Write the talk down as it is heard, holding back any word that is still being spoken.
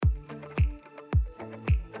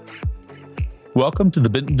Welcome to the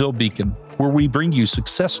Bentonville Beacon, where we bring you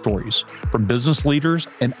success stories from business leaders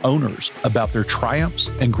and owners about their triumphs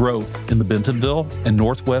and growth in the Bentonville and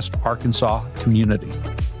Northwest Arkansas community.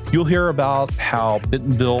 You'll hear about how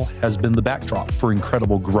Bentonville has been the backdrop for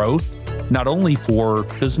incredible growth, not only for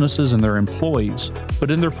businesses and their employees, but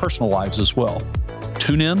in their personal lives as well.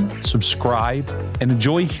 Tune in, subscribe, and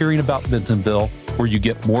enjoy hearing about Bentonville, where you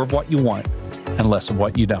get more of what you want and less of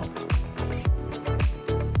what you don't.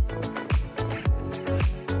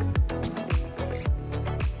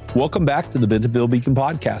 Welcome back to the Bentonville Beacon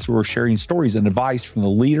podcast, where we're sharing stories and advice from the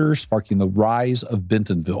leaders sparking the rise of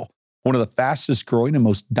Bentonville, one of the fastest growing and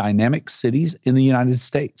most dynamic cities in the United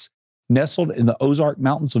States, nestled in the Ozark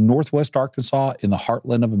Mountains of Northwest Arkansas in the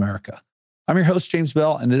heartland of America. I'm your host, James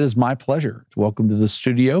Bell, and it is my pleasure to welcome to the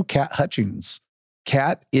studio Cat Hutchings.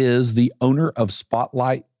 Cat is the owner of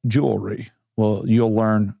Spotlight Jewelry. Well, you'll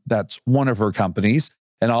learn that's one of her companies,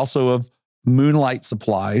 and also of Moonlight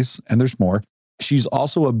Supplies, and there's more. She's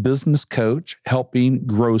also a business coach, helping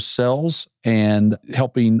grow sales and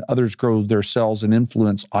helping others grow their sales and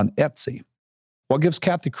influence on Etsy. What gives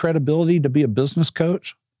Kat the credibility to be a business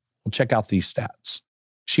coach? Well, check out these stats.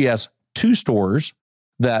 She has 2 stores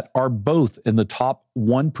that are both in the top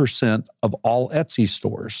 1% of all Etsy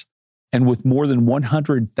stores. And with more than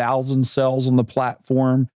 100,000 sales on the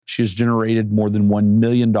platform, she has generated more than $1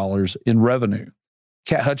 million in revenue.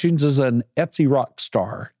 Cat Hutchings is an Etsy rock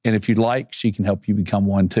star, and if you'd like, she can help you become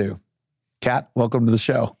one too. Cat, welcome to the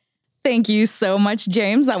show. Thank you so much,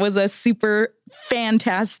 James. That was a super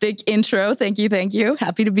fantastic intro. Thank you.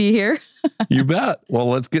 Happy to be here. You bet. Well,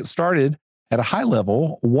 let's get started. At a high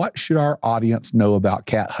level, what should our audience know about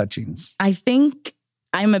Cat Hutchings? I think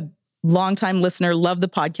I'm a longtime listener, love the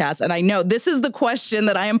podcast. And I know this is the question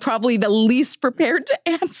that I am probably the least prepared to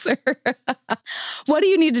answer. What do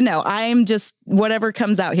you need to know? I'm just whatever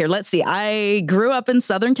comes out here. Let's see. I grew up in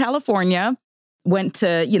Southern California, went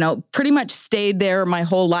to, pretty much stayed there my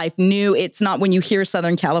whole life. Knew it's not when you hear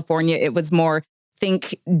Southern California, it was more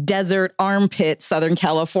think desert armpit, Southern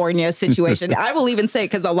California situation. I will even say,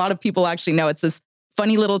 because a lot of people actually know it's this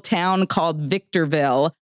funny little town called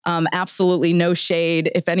Victorville. Absolutely no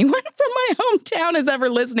shade. If anyone from my hometown is ever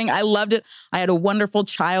listening, I loved it. I had a wonderful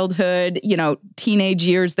childhood, teenage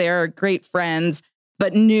years there, great friends,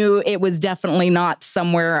 but knew it was definitely not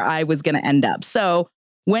somewhere I was going to end up. So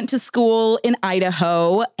went to school in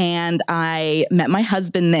Idaho and I met my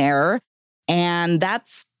husband there. And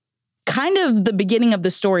that's kind of the beginning of the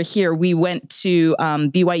story here. We went to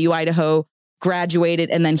BYU, Idaho, graduated,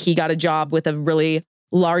 and then he got a job with a really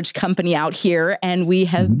large company out here, and we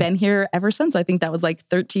have been here ever since. I think that was like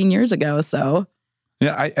 13 years ago. So,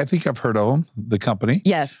 yeah, I think I've heard of them, the company.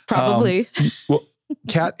 Yes, probably. Well,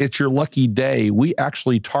 Kat, it's your lucky day. We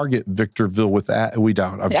actually target Victorville with that. We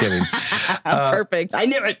don't. I'm kidding. Perfect. I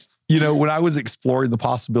knew it. When I was exploring the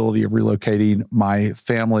possibility of relocating my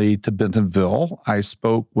family to Bentonville, I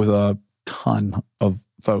spoke with a ton of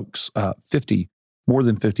folks, more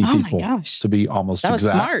than 50 people, my gosh, to be almost exact. That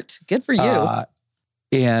was smart. Good for you.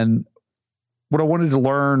 And what I wanted to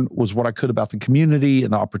learn was what I could about the community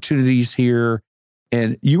and the opportunities here.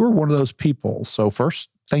 And you were one of those people. So first,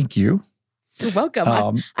 thank you. You're welcome.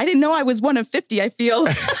 I didn't know I was one of 50, I feel.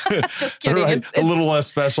 Just kidding. Right. It's a little less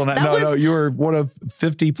special. No, you were one of 50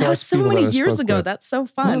 plus people. That was so many years ago. With. That's so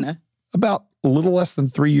fun. Well, about a little less than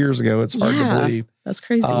 3 years ago. It's hard to believe. That's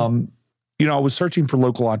crazy. I was searching for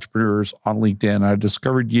local entrepreneurs on LinkedIn. I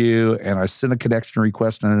discovered you and I sent a connection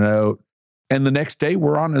request and a note. And the next day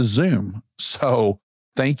we're on a Zoom. So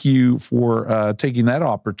thank you for taking that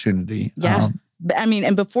opportunity. Yeah.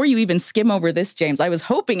 And before you even skim over this, James, I was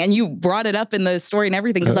hoping, and you brought it up in the story and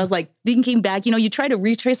everything, because I was like thinking back, you try to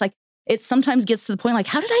retrace, like it sometimes gets to the point, like,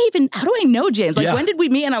 how do I know James? Like, when did we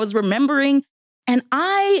meet? And I was remembering, and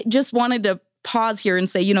I just wanted to pause here and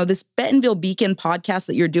say, this Bentonville Beacon podcast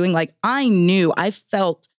that you're doing, like I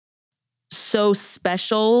felt so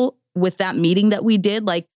special with that meeting that we did.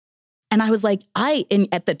 Like, and I was like, and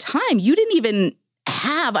at the time, you didn't even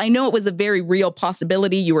have, I know it was a very real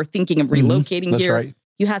possibility. You were thinking of relocating here. Right.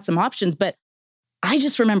 You had some options, but I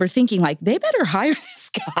just remember thinking like, they better hire this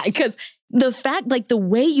guy. Because the fact, like the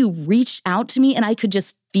way you reached out to me and I could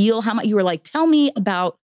just feel how much you were like, tell me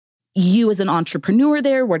about you as an entrepreneur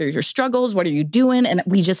there. What are your struggles? What are you doing? And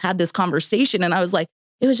we just had this conversation. And I was like,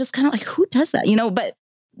 it was just kind of like, who does that? But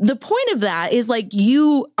the point of that is like,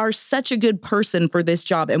 you are such a good person for this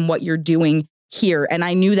job and what you're doing here. And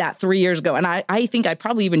I knew that 3 years ago. And I think I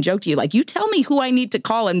probably even joked to you, like, you tell me who I need to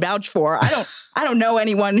call and vouch for. I don't know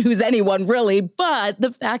anyone who's anyone really. But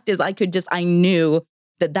the fact is I knew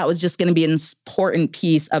that was just going to be an important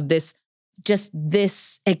piece of this just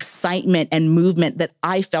this excitement and movement that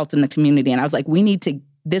I felt in the community. And I was like,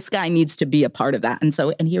 this guy needs to be a part of that.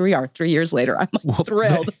 And here we are 3 years later. I'm like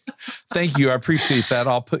thrilled. Thank you. I appreciate that.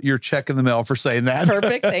 I'll put your check in the mail for saying that.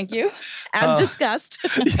 Perfect. Thank you. As discussed.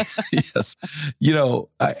 Yes.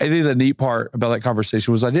 I think the neat part about that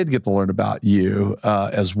conversation was I did get to learn about you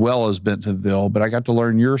as well as Bentonville, but I got to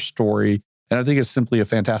learn your story. And I think it's simply a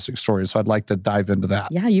fantastic story. So I'd like to dive into that.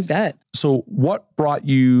 Yeah, you bet. So what brought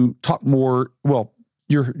you, talk more, well,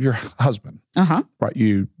 your husband brought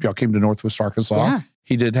you, y'all came to Northwest Arkansas. Yeah.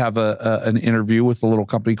 He did have an interview with a little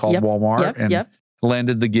company called Walmart and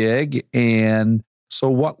landed the gig. And so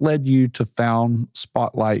what led you to found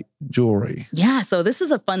Spotlight Jewelry? Yeah, so this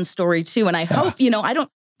is a fun story too. And I hope,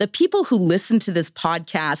 the people who listen to this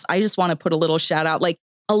podcast, I just want to put a little shout out. Like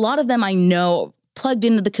a lot of them I know plugged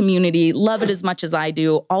into the community, love it as much as I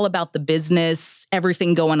do, all about the business,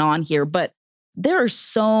 everything going on here. But there are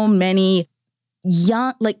so many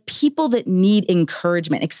young, like people that need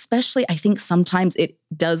encouragement, especially I think sometimes it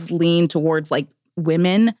does lean towards like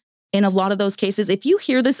women in a lot of those cases. If you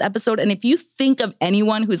hear this episode and if you think of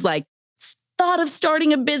anyone who's like thought of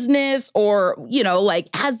starting a business or, like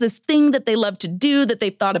has this thing that they love to do that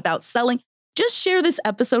they've thought about selling, just share this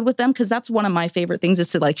episode with them because that's one of my favorite things is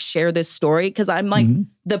to like share this story because I'm like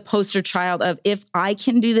the poster child of if I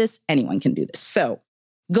can do this, anyone can do this. So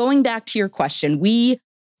going back to your question, we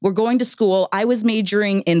were going to school. I was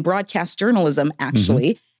majoring in broadcast journalism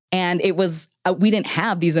actually. And it was, we didn't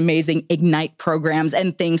have these amazing Ignite programs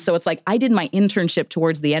and things. So it's like I did my internship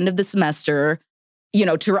towards the end of the semester,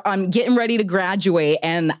 I'm getting ready to graduate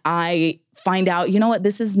and I find out,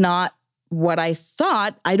 this is not what I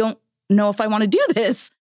thought. I don't know if I want to do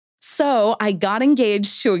this. So I got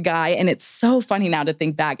engaged to a guy and it's so funny now to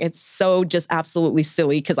think back. It's so just absolutely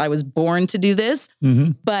silly because I was born to do this,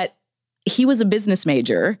 but he was a business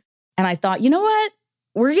major. And I thought, you know what?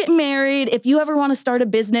 We're getting married. If you ever want to start a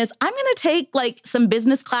business, I'm going to take like some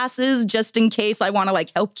business classes just in case I want to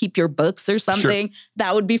like help keep your books or something. Sure.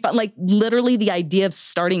 That would be fun. Like literally the idea of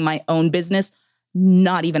starting my own business,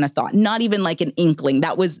 not even a thought, not even like an inkling.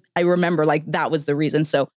 I remember like that was the reason.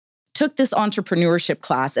 So took this entrepreneurship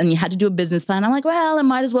class and you had to do a business plan. I'm like, well, it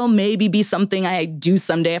might as well maybe be something I do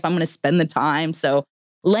someday if I'm going to spend the time. So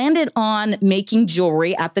landed on making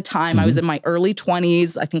jewelry at the time. I was in my early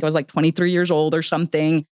 20s. I think I was like 23 years old or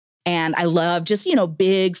something. And I love just,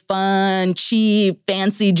 big, fun, cheap,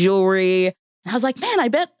 fancy jewelry. And I was like, man,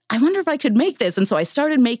 I wonder if I could make this. And so I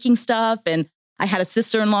started making stuff. And I had a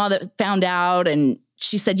sister-in-law that found out and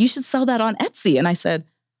she said, you should sell that on Etsy. And I said,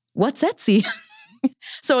 what's Etsy?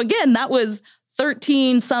 So again, that was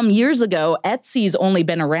 13 some years ago. Etsy's only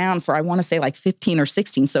been around for, I want to say like 15 or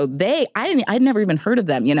 16. So I'd never even heard of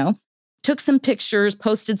them, took some pictures,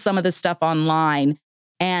 posted some of the stuff online,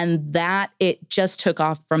 and that it just took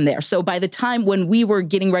off from there. So by the time when we were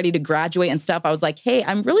getting ready to graduate and stuff, I was like, hey,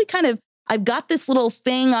 I'm really I've got this little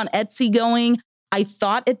thing on Etsy going. I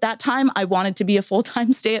thought at that time I wanted to be a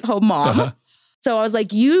full-time stay-at-home mom. So I was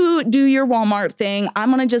like, you do your Walmart thing. I'm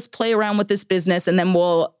going to just play around with this business and then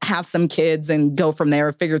we'll have some kids and go from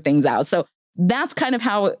there, figure things out. So that's kind of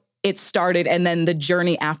how it started. And then the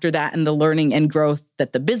journey after that and the learning and growth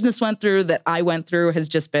that the business went through, that I went through has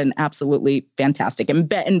just been absolutely fantastic. And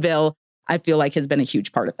Bentonville, I feel like has been a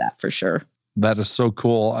huge part of that for sure. That is so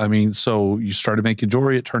cool. I mean, so you started making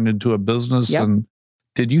jewelry, it turned into a business. Yep. And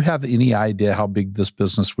did you have any idea how big this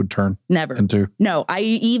business would turn Never. Into? No, I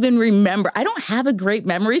even remember, I don't have a great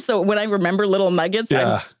memory. So when I remember little nuggets,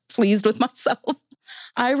 I'm pleased with myself.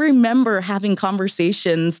 I remember having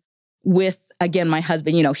conversations with, again, my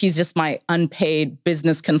husband, he's just my unpaid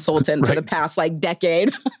business consultant for the past like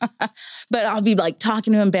decade. But I'll be like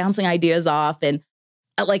talking to him, bouncing ideas off. And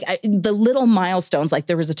like the little milestones, like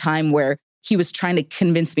there was a time where he was trying to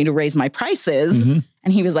convince me to raise my prices.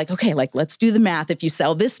 And he was like, okay, like, let's do the math. If you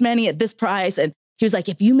sell this many at this price. And he was like,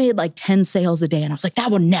 if you made like 10 sales a day. And I was like, that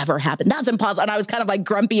will never happen. That's impossible. And I was kind of like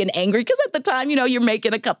grumpy and angry because at the time, you're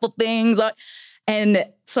making a couple things. And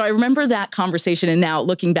so I remember that conversation. And now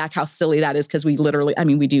looking back, how silly that is because we literally,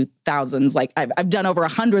 we do thousands. Like I've done over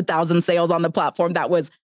 100,000 sales on the platform. That was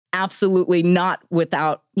absolutely not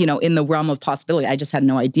without, in the realm of possibility. I just had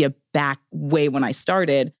no idea back way when I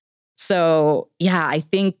started. So yeah, I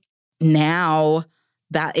think now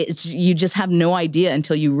that you just have no idea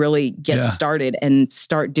until you really get started and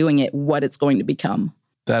start doing it, what it's going to become.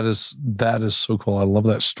 That is so cool. I love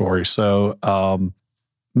that story. So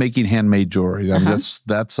making handmade jewelry,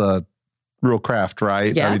 that's a real craft,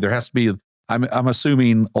 right? Yeah. There has to be, I'm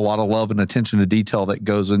assuming a lot of love and attention to detail that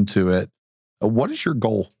goes into it. What is your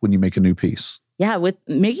goal when you make a new piece? Yeah, with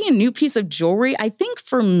making a new piece of jewelry, I think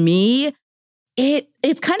for me,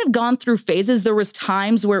 It's kind of gone through phases. There was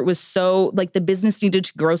times where it was so like the business needed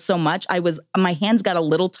to grow so much. My hands got a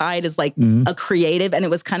little tied as like a creative. And it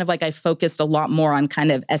was kind of like I focused a lot more on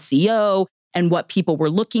kind of SEO and what people were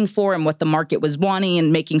looking for and what the market was wanting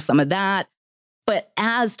and making some of that. But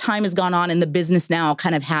as time has gone on and the business now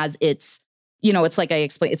kind of has its, it's like I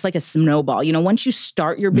explained, it's like a snowball. Once you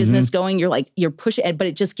start your business going, you're pushing it, but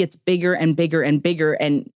it just gets bigger and bigger and bigger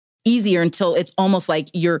and easier until it's almost like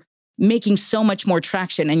you're making so much more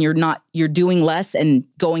traction and you're doing less and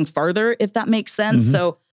going further, if that makes sense.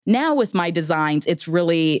 So now with my designs, it's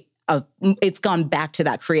really, it's gone back to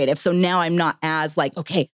that creative. So now I'm not as like,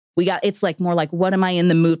 okay, it's like more like, what am I in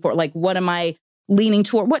the mood for? Like, what am I leaning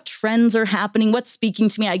toward? What trends are happening? What's speaking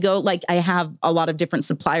to me? I have a lot of different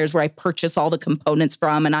suppliers where I purchase all the components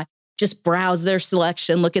from and I just browse their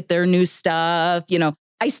selection, look at their new stuff.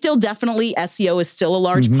 I still definitely, SEO is still a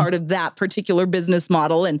large part of that particular business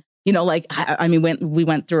model. And we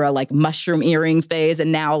went through a like mushroom earring phase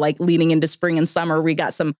and now like leading into spring and summer,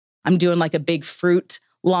 I'm doing like a big fruit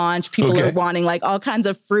launch. People are wanting like all kinds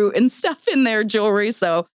of fruit and stuff in their jewelry.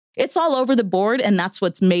 So it's all over the board. And that's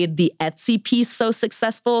what's made the Etsy piece so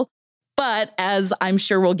successful. But as I'm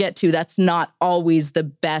sure we'll get to, that's not always the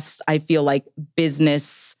best, I feel like,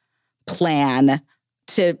 business plan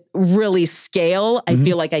to really scale. I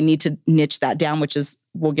feel like I need to niche that down, which is,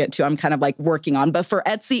 we'll get to, I'm kind of like working on. But for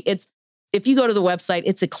Etsy, if you go to the website,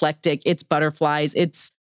 it's eclectic, it's butterflies,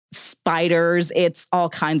 it's spiders, it's all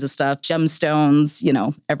kinds of stuff,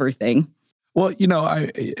 gemstones, everything. Well,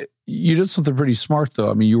 you did something pretty smart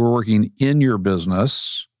though. I mean, you were working in your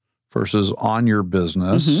business versus on your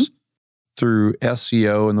business through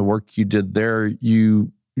SEO and the work you did there.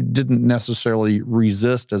 You didn't necessarily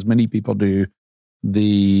resist, as many people do,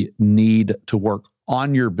 the need to work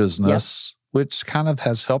on your business, which kind of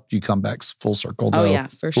has helped you come back full circle, though. Oh, yeah,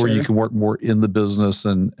 for sure. Where you can work more in the business.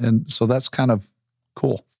 And so that's kind of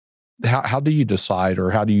cool. How do you decide,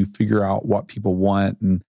 or how do you figure out what people want,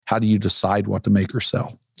 and how do you decide what to make or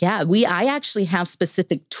sell? Yeah, I actually have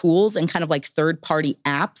specific tools and kind of like third-party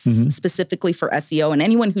apps specifically for SEO. And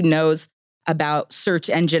anyone who knows about search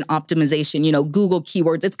engine optimization, Google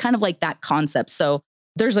keywords, it's kind of like that concept. So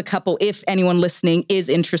there's a couple, if anyone listening is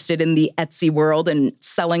interested in the Etsy world and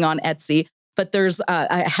selling on Etsy, but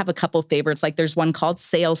I have a couple favorites. Like there's one called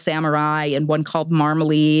Sales Samurai and one called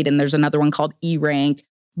Marmalade, and there's another one called eRank.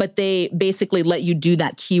 But they basically let you do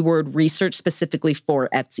that keyword research specifically for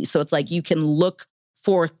Etsy. So it's like you can look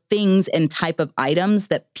for things and type of items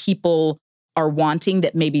that people are wanting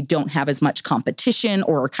that maybe don't have as much competition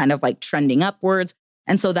or are kind of like trending upwards.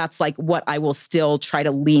 And so that's like what I will still try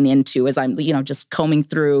to lean into as I'm, just combing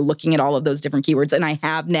through, looking at all of those different keywords. And I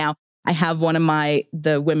have one of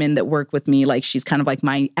the women that work with me, like she's kind of like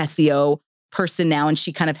my SEO person now. And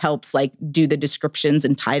she kind of helps like do the descriptions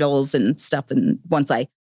and titles and stuff. And once I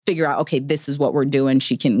figure out, okay, this is what we're doing,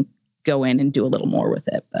 she can go in and do a little more with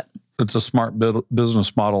it. But it's a smart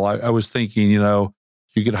business model. I was thinking,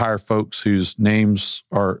 you could hire folks whose names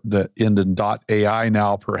are that end in .ai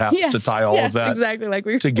now, perhaps, to tie all of that exactly like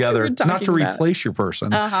together, not to about. Replace your person,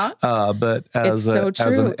 but as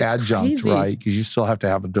an adjunct, crazy. Right? Because you still have to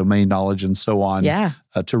have a domain knowledge and so on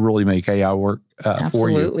to really make AI work for you.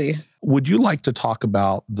 Absolutely. Would you like to talk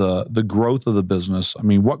about the growth of the business? I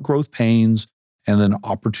mean, what growth pains and then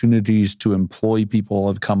opportunities to employ people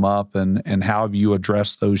have come up, and how have you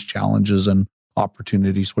addressed those challenges and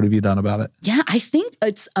opportunities? What have you done about it? Yeah, I think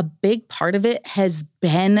it's a big part of it has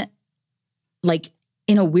been like,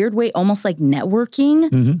 in a weird way, almost like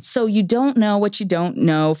networking. So you don't know what you don't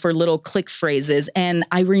know for little click phrases. And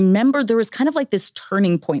I remember there was kind of like this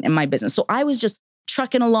turning point in my business. So I was just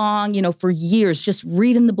trucking along, for years, just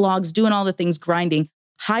reading the blogs, doing all the things, grinding,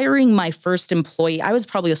 hiring my first employee. I was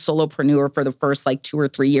probably a solopreneur for the first like 2 or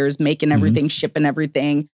 3 years, making everything, shipping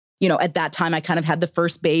everything. At that time, I kind of had the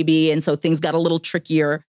first baby. And so things got a little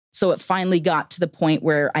trickier. So it finally got to the point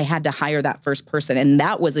where I had to hire that first person. And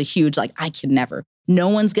that was a huge, like, I can never. No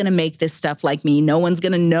one's going to make this stuff like me. No one's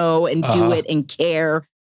going to know and do it and care.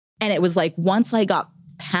 And it was like, once I got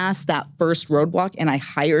past that first roadblock and I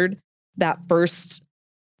hired that first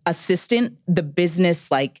assistant, the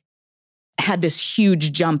business like had this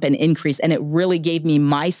huge jump and increase. And it really gave me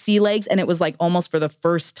my sea legs. And it was like almost for the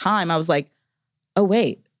first time, I was like, oh,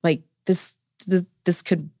 wait. Like this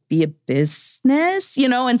could be a business,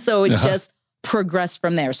 and so it just progressed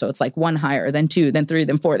from there. So it's like 1 hire, then 2, then 3,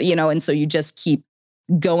 then 4, and so you just keep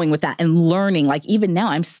going with that and learning. Like even now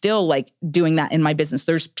I'm still like doing that in my business.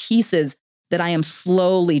 There's pieces that I am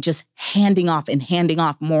slowly just handing off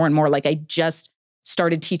more and more. Like I just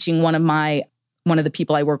started teaching one of the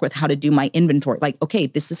people I work with how to do my inventory. Like, okay,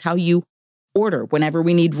 this is how you order whenever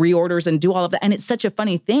we need reorders and do all of that. And it's such a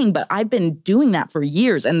funny thing, but I've been doing that for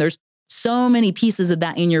years. And there's so many pieces of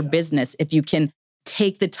that in your business. If you can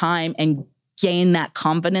take the time and gain that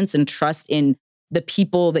confidence and trust in the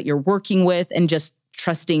people that you're working with and just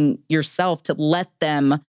trusting yourself to let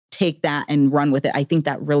them take that and run with it. I think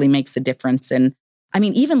that really makes a difference. And I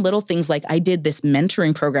mean, even little things like I did this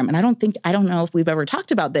mentoring program, and I don't know if we've ever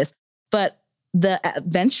talked about this, but the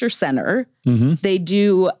Venture Center,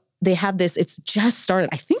 they have this, it's just started.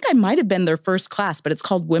 I think I might have been their first class, but it's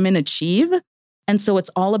called Women Achieve. And so it's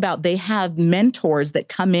all about, they have mentors that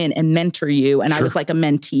come in and mentor you. And I was like a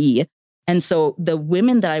mentee. And so the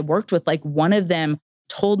women that I worked with, like one of them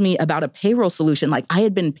told me about a payroll solution. Like I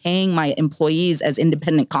had been paying my employees as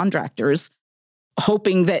independent contractors,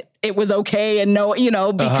 hoping that it was okay and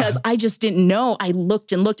because I just didn't know. I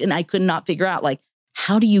looked and I could not figure out, like,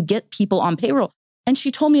 how do you get people on payroll? And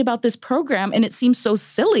she told me about this program and it seemed so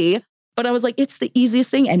silly, but I was like, it's the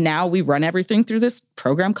easiest thing. And now we run everything through this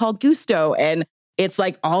program called Gusto, and it's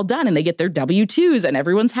like all done and they get their W-2s and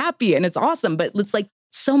everyone's happy and it's awesome. But it's like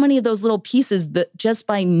so many of those little pieces that just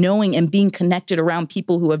by knowing and being connected around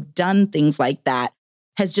people who have done things like that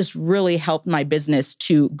has just really helped my business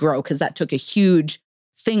to grow, because that took a huge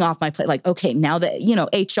thing off my plate. Like, okay, now that,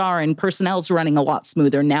 HR and personnel is running a lot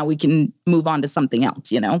smoother, now we can move on to something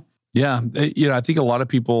else, Yeah. I think a lot of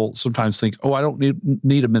people sometimes think, oh, I don't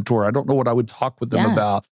need a mentor. I don't know what I would talk with them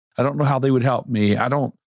about. I don't know how they would help me. I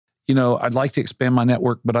don't, I'd like to expand my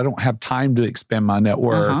network, but I don't have time to expand my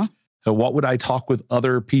network. So what would I talk with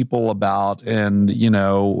other people about? And,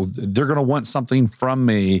 they're going to want something from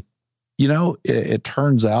me. It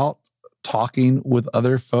turns out talking with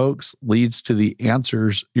other folks leads to the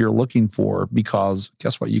answers you're looking for, because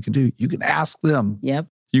guess what you can do? You can ask them. Yep.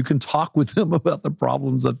 You can talk with them about the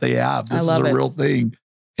problems that they have. This is a real thing.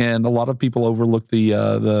 And a lot of people overlook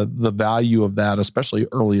the value of that, especially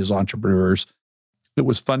early as entrepreneurs. It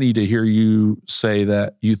was funny to hear you say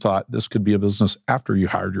that you thought this could be a business after you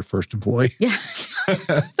hired your first employee. Yeah.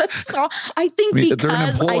 That's all. I think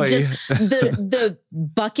because the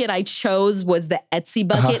bucket I chose was the Etsy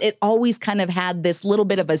bucket. It always kind of had this little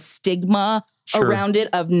bit of a stigma around it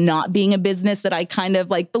of not being a business that I kind of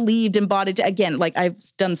like believed and bought it. Again, like I've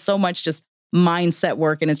done so much just mindset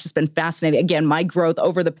work, and it's just been fascinating. Again, my growth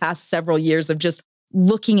over the past several years of just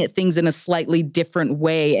looking at things in a slightly different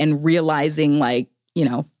way and realizing like,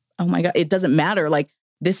 oh my God, it doesn't matter. Like,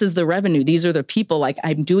 this is the revenue. These are the people. Like,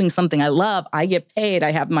 I'm doing something I love. I get paid.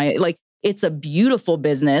 I have it's a beautiful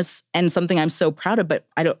business and something I'm so proud of, but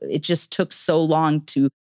it just took so long to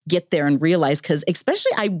get there and realize, because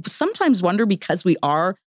especially I sometimes wonder, because we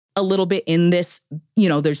are a little bit in this,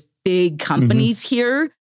 there's big companies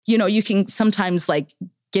here, you can sometimes like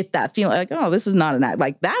get that feeling like, oh, this is not an act.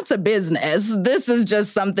 Like, that's a business. This is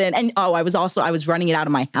just something. And I was running it out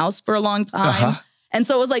of my house for a long time. And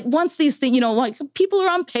so it was like, once these things, like people are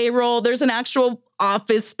on payroll, there's an actual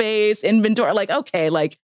office space, inventory, like, okay,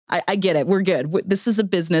 like I get it. We're good. This is a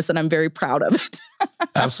business and I'm very proud of it.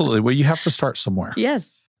 Absolutely. Well, you have to start somewhere.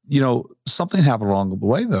 Yes. Something happened along the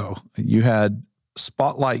way though. You had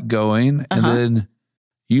Spotlight going and then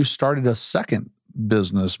you started a second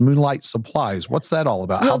business, Moonlight Supplies. What's that all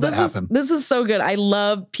about? How'd that happen? This is so good. I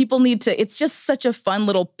love, people need to, it's just such a fun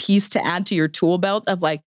little piece to add to your tool belt of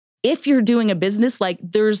like, if you're doing a business, like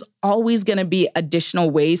there's always going to be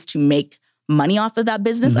additional ways to make money off of that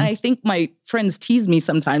business. And I think my friends tease me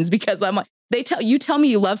sometimes because I'm like, you tell me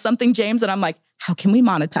you love something, James. And I'm like, how can we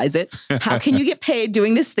monetize it? How can you get paid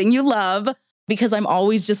doing this thing you love? Because I'm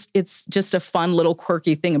always it's just a fun little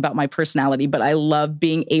quirky thing about my personality, but I love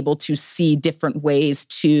being able to see different ways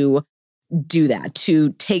to do that,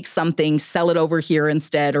 to take something, sell it over here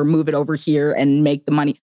instead, or move it over here and make the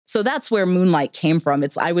money. So that's where Moonlight came from.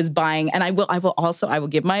 I was buying, and I will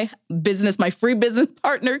give my free business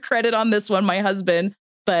partner credit on this one, my husband,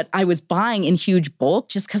 but I was buying in huge bulk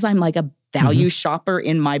just because I'm like a value shopper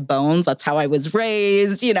in my bones. That's how I was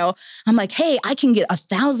raised. I'm like, hey, I can get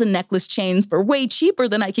 1,000 necklace chains for way cheaper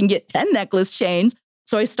than I can get 10 necklace chains.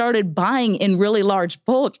 So I started buying in really large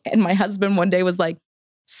bulk. And my husband one day was like,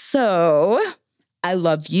 so I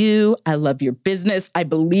love you. I love your business. I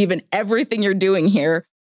believe in everything you're doing here.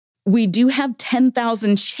 We do have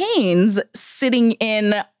 10,000 chains sitting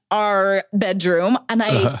in our bedroom. And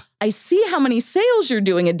I see how many sales you're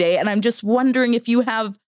doing a day. And I'm just wondering if you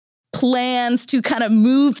have plans to kind of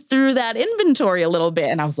move through that inventory a little bit.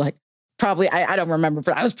 And I was like, probably, I don't remember,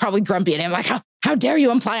 but I was probably grumpy. And I'm like, how dare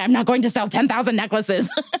you imply I'm not going to sell 10,000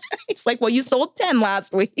 necklaces? He's like, well, you sold 10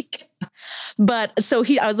 last week. But so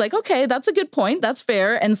I was like, okay, that's a good point. That's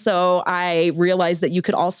fair. And so I realized that you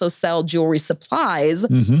could also sell jewelry supplies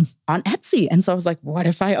on Etsy. And so I was like, what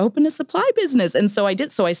if I open a supply business? And so I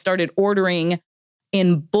did. So I started ordering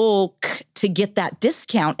in bulk to get that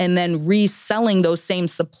discount and then reselling those same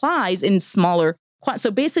supplies in smaller quantities.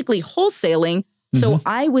 So basically wholesaling. So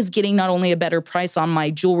I was getting not only a better price on my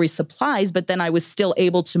jewelry supplies, but then I was still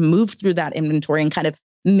able to move through that inventory and kind of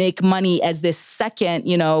make money as this second,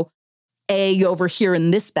 egg over here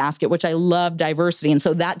in this basket, which I love diversity. And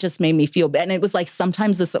so that just made me feel bad. And it was like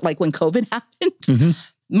sometimes this, like when COVID happened,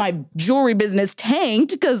 my jewelry business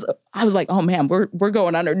tanked because I was like, oh man, we're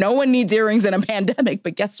going under. No one needs earrings in a pandemic.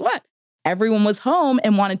 But guess what? Everyone was home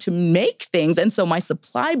and wanted to make things. And so my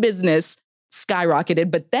supply business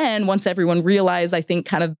skyrocketed. But then once everyone realized, I think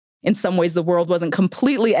kind of in some ways the world wasn't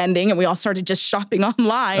completely ending and we all started just shopping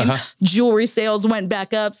online, jewelry sales went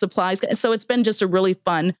back up, supplies. So it's been just a really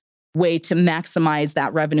fun way to maximize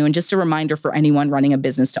that revenue. And just a reminder for anyone running a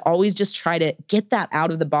business to always just try to get that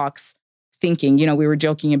out of the box thinking. We were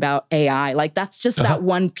joking about AI. Like that's just that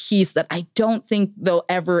one piece that I don't think they'll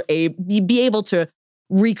ever be able to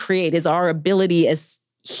recreate is our ability as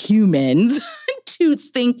humans to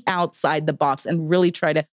think outside the box and really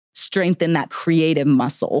try to strengthen that creative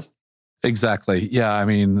muscle. Exactly. Yeah. I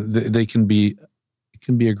mean, it can be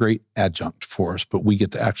a great adjunct for us, but we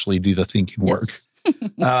get to actually do the thinking work.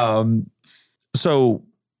 So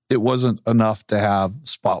it wasn't enough to have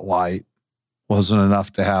Spotlight, wasn't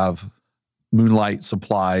enough to have Moonlight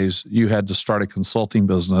Supplies. You had to start a consulting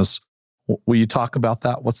business. Will you talk about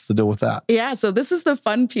that? What's the deal with that? Yeah, so this is the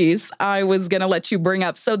fun piece I was going to let you bring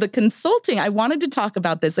up. So the consulting, I wanted to talk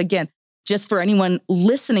about this again, just for anyone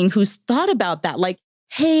listening who's thought about that. Like,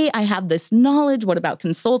 hey, I have this knowledge. What about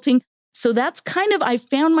consulting? So that's kind of, I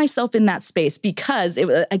found myself in that space because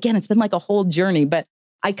it's been like a whole journey, but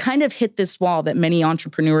I kind of hit this wall that many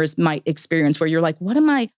entrepreneurs might experience where you're like,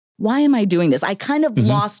 why am I doing this? I kind of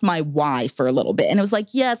lost my why for a little bit. And it was like,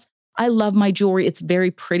 yes, I love my jewelry. It's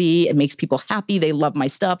very pretty. It makes people happy. They love my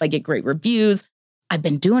stuff. I get great reviews. I've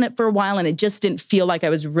been doing it for a while and it just didn't feel like I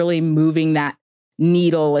was really moving that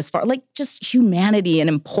needle as far like just humanity and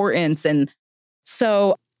importance. And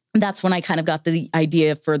so that's when I kind of got the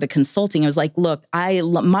idea for the consulting. I was like, look,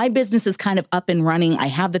 my business is kind of up and running. I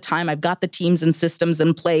have the time. I've got the teams and systems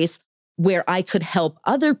in place where I could help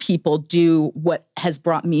other people do what has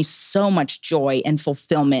brought me so much joy and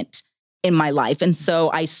fulfillment in my life. And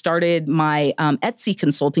so I started my Etsy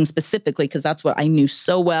consulting specifically because that's what I knew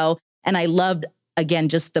so well. And I loved, again,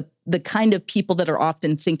 just the kind of people that are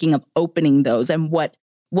often thinking of opening those and what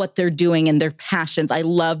they're doing and their passions. I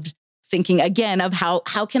loved thinking, again, of how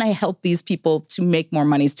can I help these people to make more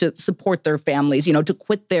money, to support their families, to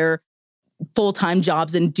quit their full-time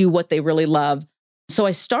jobs and do what they really love. So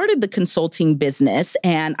I started the consulting business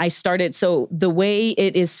so the way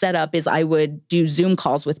it is set up is I would do Zoom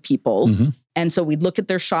calls with people. And so we'd look at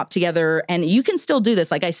their shop together and you can still do this.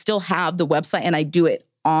 Like I still have the website and I do it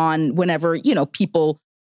on whenever, people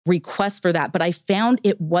request for that. But I found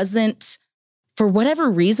it wasn't, for whatever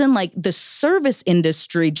reason, like the service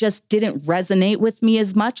industry just didn't resonate with me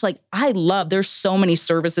as much. Like there's so many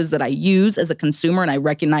services that I use as a consumer and I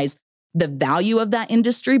recognize the value of that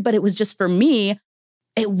industry. But it was just for me,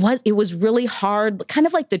 it was really hard, kind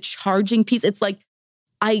of like the charging piece. It's like,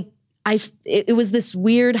 it was this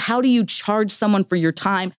weird, how do you charge someone for your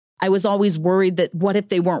time? I was always worried that what if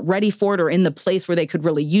they weren't ready for it or in the place where they could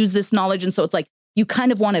really use this knowledge? And so it's like, you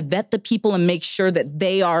kind of want to vet the people and make sure that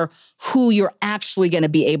they are who you're actually going to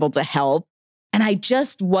be able to help. And I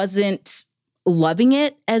just wasn't loving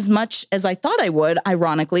it as much as I thought I would,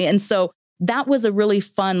 ironically. And so that was a really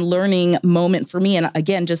fun learning moment for me. And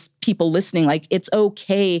again, just people listening, like it's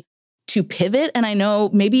okay to pivot. And I know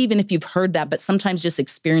maybe even if you've heard that, but sometimes just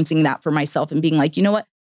experiencing that for myself and being like, you know what,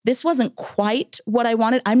 this wasn't quite what I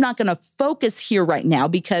wanted. I'm not going to focus here right now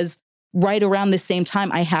because right around the same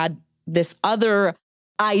time I had this other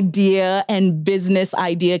idea and business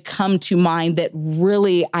idea come to mind that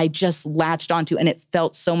really I just latched onto and it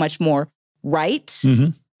felt so much more right.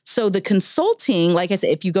 So the consulting, like I said,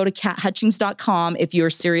 if you go to cathutchings.com, if you're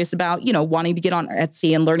serious about, wanting to get on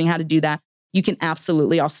Etsy and learning how to do that, you can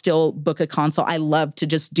absolutely, I'll still book a consult. I love to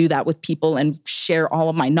just do that with people and share all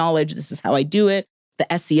of my knowledge. This is how I do it. The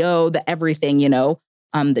SEO, the everything,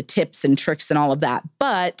 the tips and tricks and all of that.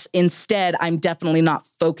 But instead, I'm definitely not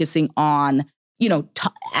focusing on,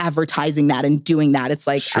 advertising that and doing that. It's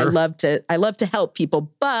like, sure. I love to help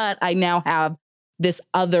people, but I now have this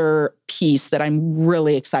other piece that I'm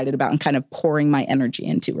really excited about and kind of pouring my energy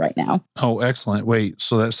into right now. Oh, excellent. Wait,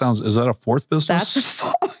 so is that a fourth business? That's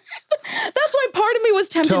why part of me was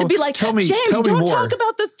tempted to be like, James, don't talk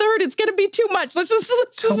about the third. It's going to be too much. Let's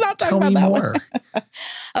just not talk about that one.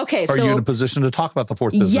 Okay. Are you in a position to talk about the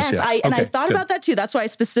fourth business? Yes. I thought about that too. That's why I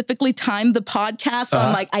specifically timed the podcast. So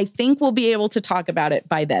I'm like, I think we'll be able to talk about it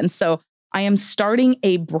by then. So I am starting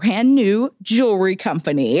a brand new jewelry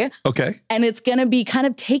company. Okay. And it's going to be kind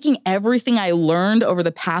of taking everything I learned over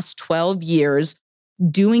the past 12 years,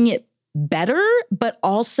 doing it better, but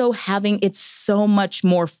also having it so much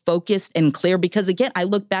more focused and clear. Because again, I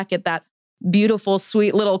look back at that beautiful,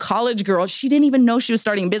 sweet little college girl. She didn't even know she was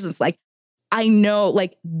starting a business. Like, I know,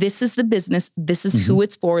 like, this is the business. This is who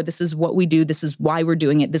it's for. This is what we do. This is why we're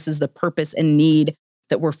doing it. This is the purpose and need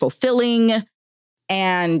that we're fulfilling.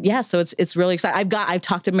 And yeah, so it's really exciting. I've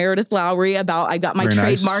talked to Meredith Lowry about, I got my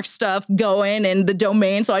trademark stuff going and the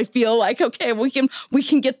domain. So I feel like, okay, we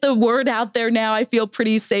can get the word out there now. I feel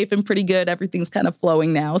pretty safe and pretty good. Everything's kind of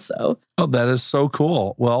flowing now. So. Oh, that is so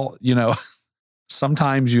cool. Well,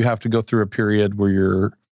 sometimes you have to go through a period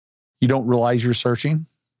where you don't realize you're searching,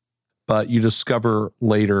 but you discover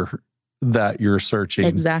later that you're searching.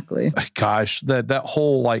 Exactly. Gosh, that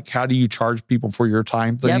whole, like, how do you charge people for your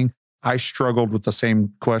time thing? Yep. I struggled with the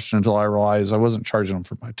same question until I realized I wasn't charging them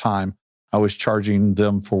for my time. I was charging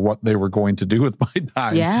them for what they were going to do with my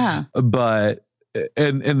time. Yeah. But,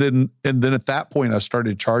 and then at that point, I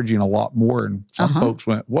started charging a lot more. And some folks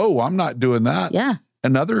went, whoa, I'm not doing that. Yeah.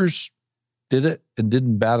 And others did it and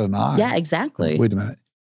didn't bat an eye. Yeah, exactly. Wait a minute.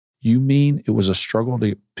 You mean it was a struggle to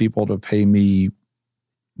get people to pay me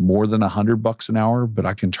more than $100 an hour, but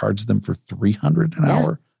I can charge them for $300 an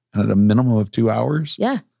hour and at a minimum of 2 hours?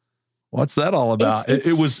 Yeah. What's that all about?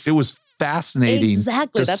 It was fascinating.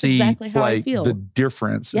 Exactly. That's see, exactly how I like, feel. the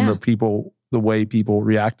difference in the way people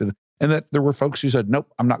reacted. And that there were folks who said,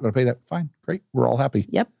 nope, I'm not going to pay that. Fine. Great. We're all happy.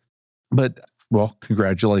 Yep. But, well,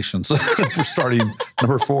 congratulations for starting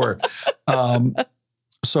number 4.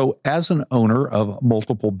 So as an owner of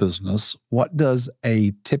multiple business, what does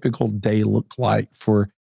a typical day look like for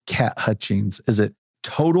Cat Hutchings? Is it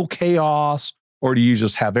total chaos, or do you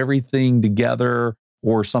just have everything together,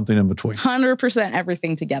 or something in between? 100%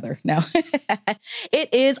 everything together. No,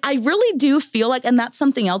 it is. I really do feel like, and that's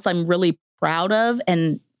something else I'm really proud of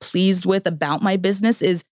and pleased with about my business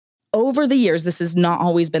is over the years, this has not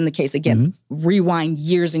always been the case. Again, rewind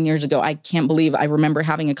years and years ago. I can't believe I remember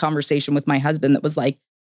having a conversation with my husband that was like,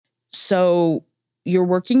 so you're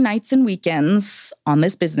working nights and weekends on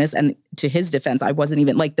this business. And to his defense, I wasn't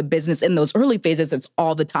even like the business in those early phases. It's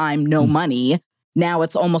all the time, no money. Now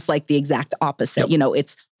it's almost like the exact opposite. Yep.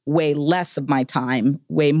 It's way less of my time,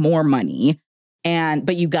 way more money.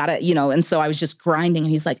 But you gotta, and so I was just grinding.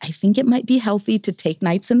 And he's like, I think it might be healthy to take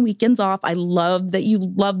nights and weekends off. I love that you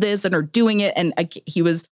love this and are doing it. And he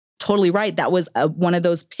was totally right. That was one of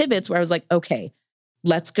those pivots where I was like, okay,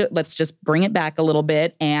 let's just bring it back a little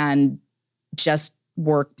bit and just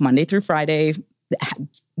work Monday through Friday,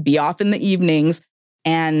 be off in the evenings.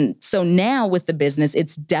 And so now with the business,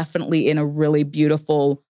 it's definitely in a really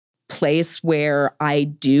beautiful place where I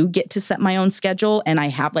do get to set my own schedule. And I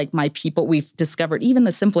have like my people, we've discovered even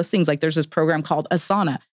the simplest things. Like there's this program called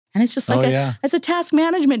Asana. And it's just like it's a task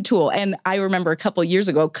management tool. And I remember a couple of years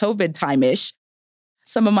ago, COVID time-ish,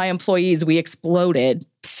 some of my employees, we exploded.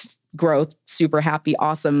 Growth, super happy,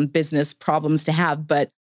 awesome business problems to have. But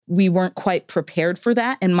we weren't quite prepared for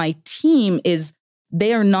that. And my team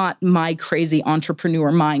they are not my crazy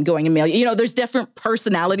entrepreneur mind going and mail. There's different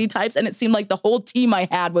personality types. And it seemed like the whole team I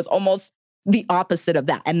had was almost the opposite of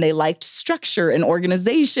that. And they liked structure and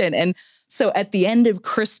organization. And so at the end of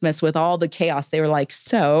Christmas with all the chaos, they were like,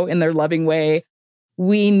 so in their loving way,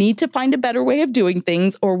 we need to find a better way of doing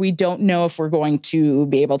things, or we don't know if we're going to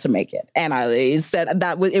be able to make it. And I said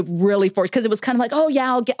that it really forced, because it was kind of like, oh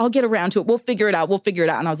yeah, I'll get around to it. We'll figure it out.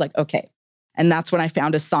 And I was like, okay. And that's when I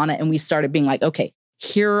found Asana and we started being like, okay,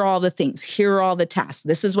 here are all the things. Here are all the tasks.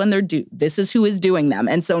 This is when they're due. This is who is doing them.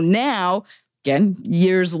 And so now, again,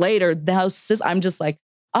 years later, I'm just like,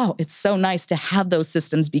 oh, it's so nice to have those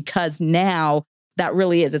systems, because now that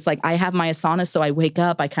really is. It's like I have my Asana, so I wake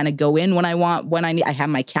up, I kind of go in when I want, when I need. I have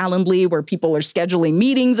my Calendly where people are scheduling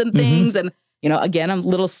meetings and things. And, again, I'm a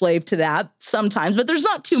little slave to that sometimes, but there's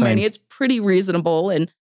not too many. It's pretty reasonable.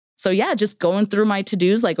 And so, yeah, just going through my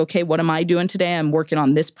to-dos, like, okay, what am I doing today? I'm working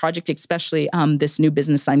on this project, especially this new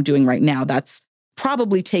business I'm doing right now. That's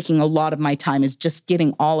probably taking a lot of my time, is just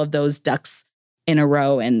getting all of those ducks in a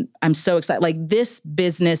row. And I'm so excited. Like, this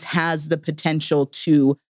business has the potential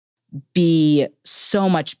to be so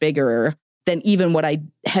much bigger than even what I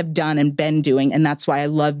have done and been doing. And that's why I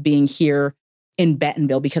love being here in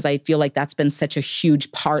Bentonville, because I feel like that's been such a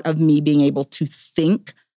huge part of me being able to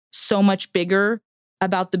think so much bigger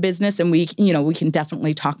about the business, and we can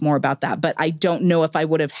definitely talk more about that. But I don't know if I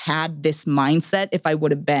would have had this mindset if I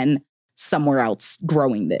would have been somewhere else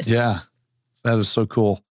growing this. Yeah, that is so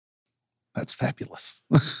cool. That's fabulous.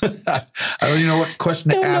 I don't even know what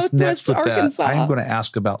question to ask next with Arkansas. That. I'm going to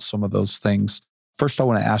ask about some of those things. First, I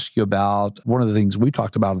want to ask you about one of the things we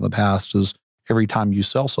talked about in the past is every time you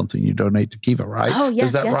sell something, you donate to Kiva, right? Oh, yes,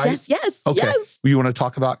 is that right? Yes. Okay. Yes. You want to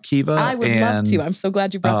talk about Kiva? I would love to. I'm so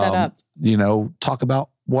glad you brought that up. Talk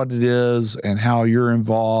about what it is and how you're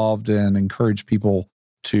involved and encourage people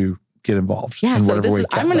to get involved. Yeah, so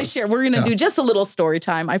I'm going to share. We're going to do just a little story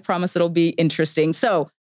time. I promise it'll be interesting. So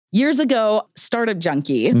years ago, Startup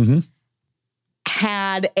Junkie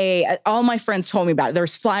had all my friends told me about it.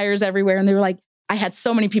 There's flyers everywhere and they were like, I had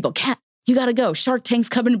so many people, Cat, you got to go. Shark Tank's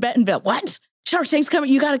coming to Bentonville. What? Shark Tank's coming.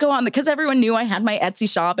 You got to go on because everyone knew I had my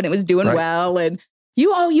Etsy shop and it was doing well. And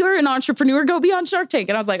you're an entrepreneur, go be on Shark Tank.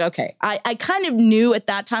 And I was like, okay, I kind of knew at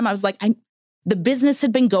that time, I was like, the business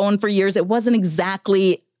had been going for years. It wasn't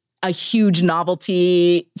exactly a huge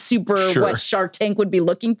novelty, what Shark Tank would be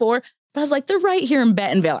looking for. But I was like, they're right here in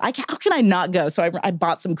Bentonville. How can I not go? So I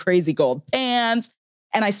bought some crazy gold pants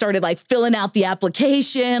and I started like filling out the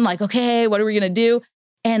application. Like, okay, what are we going to do?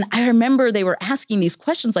 And I remember they were asking these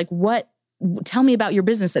questions like, tell me about your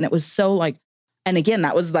business. And it was so like, and again,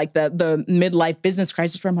 that was like the midlife business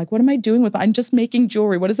crisis where I'm like, what am I doing I'm just making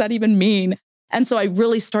jewelry. What does that even mean? And so I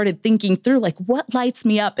really started thinking through like, what lights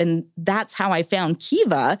me up? And that's how I found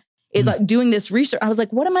Kiva is doing this research. I was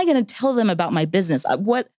like, what am I going to tell them about my business?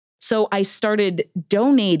 So I started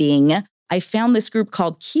donating. I found this group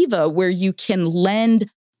called Kiva where you can lend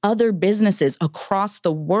other businesses across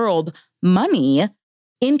the world money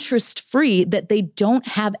interest-free that they don't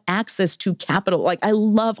have access to capital. Like I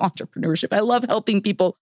love entrepreneurship. I love helping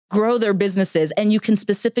people grow their businesses. And you can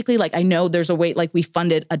specifically, like, I know there's a way, like we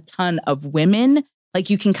funded a ton of women.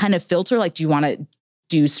 Like you can kind of filter, like, do you want to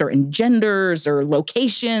do certain genders or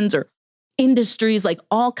locations or industries, like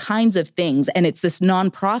all kinds of things. And it's this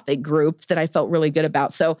nonprofit group that I felt really good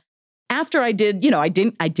about. So after I did, I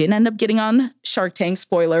didn't end up getting on Shark Tank,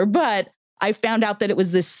 spoiler, but I found out that it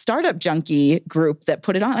was this Startup Junkie group that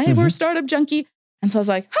put it on. Hey, we're Startup Junkie. And so I was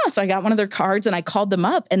like, so I got one of their cards and I called them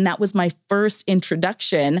up. And that was my first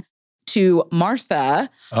introduction to Martha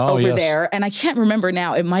over there. And I can't remember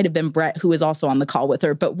now. It might have been Brett who was also on the call with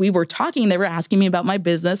her. But we were talking. They were asking me about my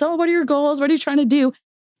business. Oh, what are your goals? What are you trying to do?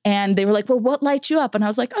 And they were like, well, what lights you up? And I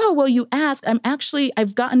was like, oh, well, you asked.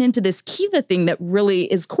 I've gotten into this Kiva thing that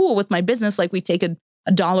really is cool with my business. Like we take a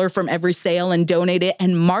 $1 from every sale and donate it.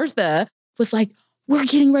 And Martha was like, we're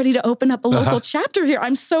getting ready to open up a local chapter here.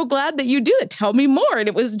 I'm so glad that you do it. Tell me more. And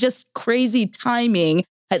it was just crazy timing.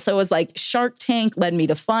 And so it was like Shark Tank led me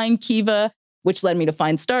to find Kiva, which led me to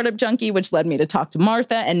find Startup Junkie, which led me to talk to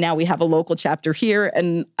Martha. And now we have a local chapter here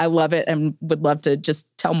and I love it and would love to just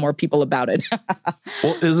tell more people about it.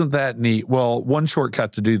 Well, isn't that neat? Well, one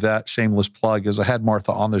shortcut to do that, shameless plug, is I had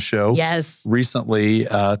Martha on the show recently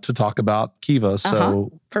to talk about Kiva.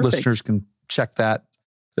 So listeners can check that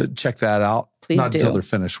out. Please Not do. Until they're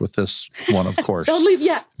finished with this one, of course. Don't leave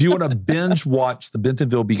yet. If you want to binge watch the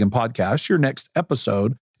Bentonville Beacon podcast, your next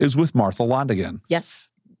episode is with Martha Londigan. Yes.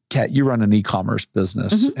 Kat, you run an e-commerce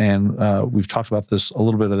business, and we've talked about a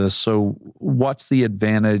little bit of this. So what's the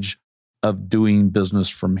advantage of doing business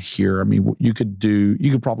from here? I mean, you could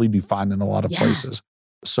probably do fine in a lot of places.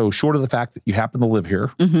 So short of the fact that you happen to live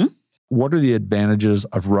here, what are the advantages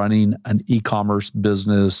of running an e-commerce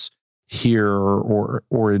business here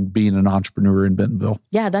or in being an entrepreneur in Bentonville?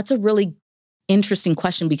 Yeah, that's a really interesting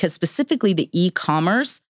question because specifically the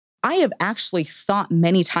e-commerce, I have actually thought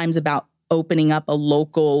many times about opening up a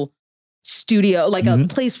local studio, like a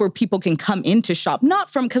place where people can come in to shop,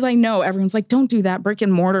 because I know everyone's like, don't do that, brick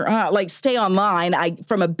and mortar, like stay online.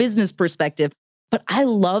 From a business perspective, but I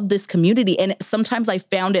love this community. And sometimes I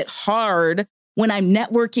found it hard when I'm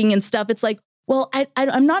networking and stuff. It's like, well,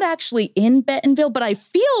 I'm not actually in Bentonville, but I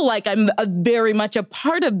feel like I'm very much a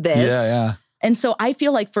part of this. Yeah. And so I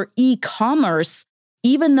feel like for e-commerce,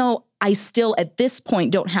 even though I still at this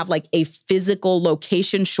point don't have like a physical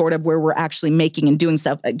location short of where we're actually making and doing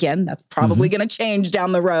stuff. Again, that's probably going to change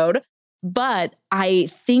down the road. But I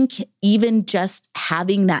think even just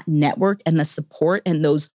having that network and the support and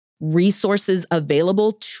those resources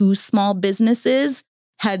available to small businesses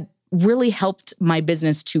had really helped my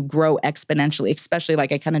business to grow exponentially, especially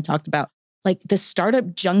like I kind of talked about, like the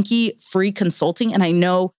Startup Junkie free consulting. And I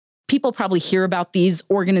know people probably hear about these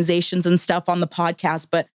organizations and stuff on the podcast,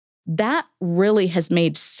 but that really has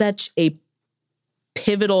made such a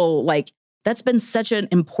pivotal, that's been such an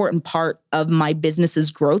important part of my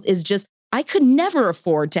business's growth is just I could never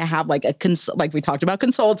afford to have like like we talked about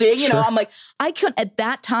consulting, you know, I'm like, at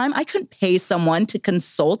that time, I couldn't pay someone to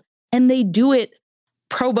consult, and they do it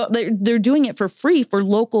they're doing it for free for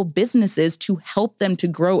local businesses to help them to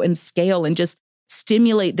grow and scale and just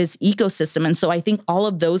stimulate this ecosystem. And so I think all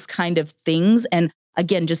of those kind of things, and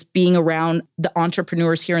again, just being around the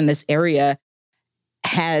entrepreneurs here in this area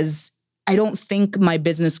I don't think my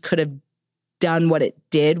business could have done what it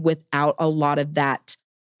did without a lot of that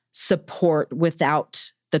support,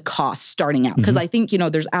 without the cost starting out. Because I think, you know,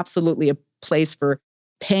 there's absolutely a place for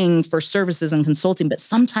paying for services and consulting, but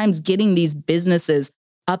sometimes getting these businesses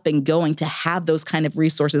up and going to have those kind of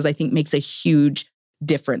resources, I think makes a huge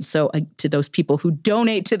difference. So to those people who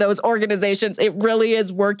donate to those organizations, it really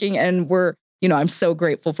is working. And I'm so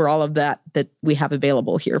grateful for all of that we have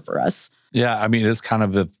available here for us. Yeah, I mean, it's kind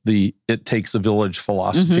of the it takes a village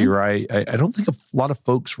philosophy, right? I don't think a lot of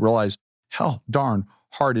folks realize how darn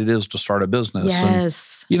hard it is to start a business.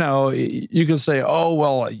 Yes. And, you can say, oh,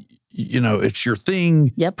 well, it's your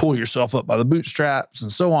thing, pull yourself up by the bootstraps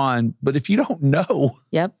and so on. But if you don't know,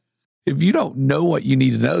 if you don't know what you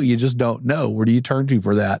need to know, you just don't know. Where do you turn to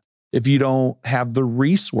for that? If you don't have the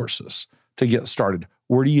resources to get started,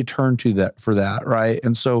 where do you turn to for that, right?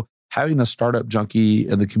 And so having a startup junkie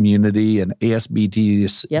in the community and ASBTDC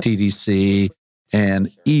and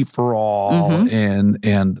E4All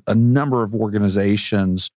and a number of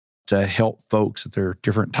organizations to help folks at their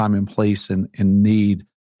different time and place and need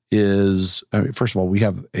is, first of all, we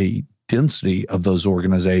have a density of those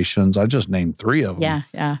organizations. I just named 3 of them.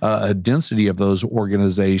 A density of those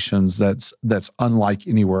organizations that's unlike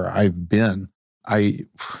anywhere I've been.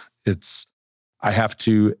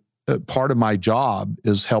 Part of my job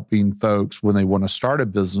is helping folks when they want to start a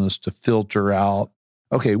business to filter out,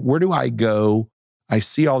 okay, where do I go? I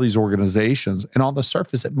see all these organizations, and on the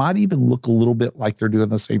surface, it might even look a little bit like they're doing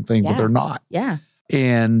the same thing, but they're not.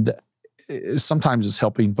 And sometimes it's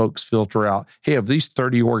helping folks filter out, hey, of these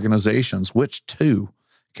 30 organizations, which 2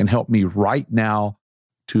 can help me right now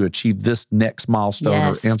to achieve this next milestone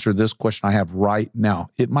or answer this question I have right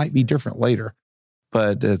now? It might be different later,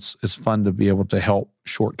 but it's fun to be able to help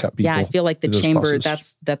shortcut people. Yeah, I feel like the chamber,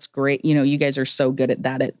 that's great. You guys are so good at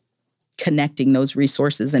that, at connecting those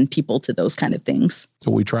resources and people to those kind of things.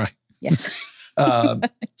 So we try. Yes.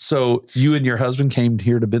 So you and your husband came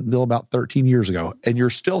here to Bentonville about 13 years ago, and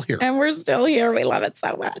you're still here. And we're still here. We love it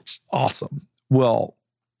so much. Awesome. Well,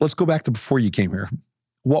 let's go back to before you came here.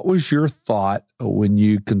 What was your thought when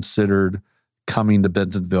you considered coming to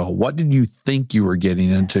Bentonville? What did you think you were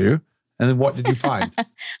getting into? And then what did you find?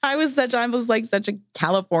 I was like such a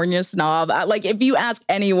California snob. Like, if you ask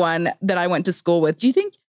anyone that I went to school with, do you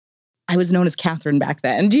think I was known as Catherine back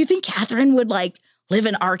then? Do you think Catherine would like live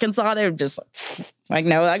in Arkansas? They were just like,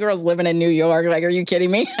 no, that girl's living in New York. Like, are you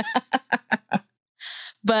kidding me?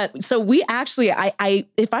 But so we actually, I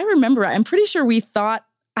if I remember, I'm pretty sure we thought,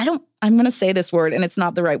 I'm going to say this word and it's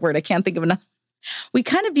not the right word. I can't think of another. We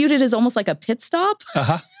kind of viewed it as almost like a pit stop.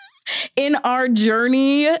 In our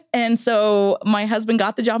journey. And so my husband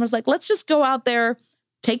got the job and was like, let's just go out there,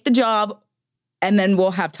 take the job, and then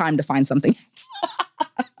we'll have time to find something else.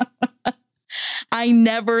 I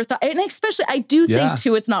never thought, and especially I do think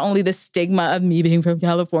too, it's not only the stigma of me being from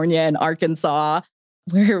California and Arkansas,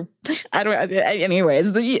 where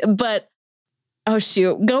anyways, but oh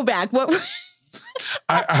shoot, go back. What?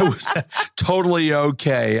 I was totally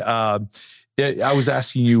okay. I was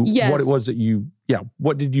asking you what it was that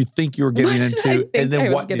what did you think you were getting into? And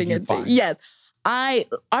then what did you find? Yes.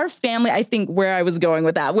 Our family, I think where I was going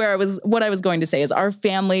with that, what I was going to say is our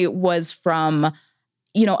family was from,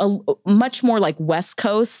 a much more like West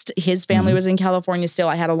Coast. His family was in California still.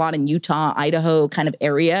 I had a lot in Utah, Idaho kind of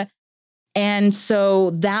area. And so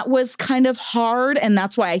that was kind of hard. And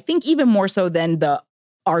that's why I think even more so than the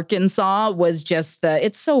Arkansas was just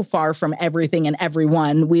it's so far from everything and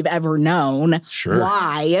everyone we've ever known. Sure.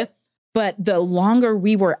 Why? But the longer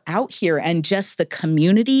we were out here and just the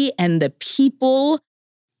community and the people,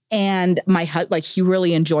 and my husband, he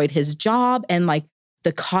really enjoyed his job, and like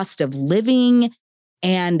the cost of living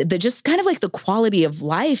and the just kind of like the quality of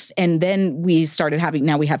life. And then we started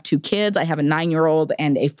now we have 2 kids. I have a 9-year-old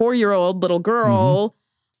and a 4-year-old little girl,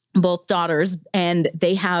 both daughters, and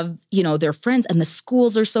they have, their friends, and the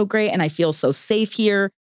schools are so great. And I feel so safe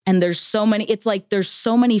here. And there's so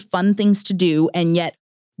many fun things to do. And yet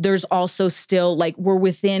there's also still we're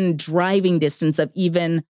within driving distance of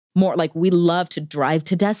even more. Like, we love to drive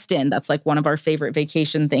to Destin. That's like one of our favorite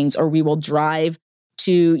vacation things. Or we will drive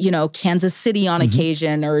to, Kansas City on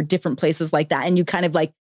occasion, or different places like that. And you kind of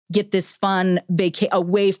get this fun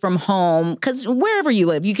away from home. Because wherever you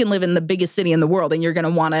live, you can live in the biggest city in the world and you're going to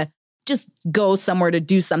want to just go somewhere to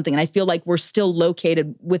do something. And I feel like we're still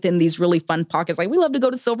located within these really fun pockets. Like we love to go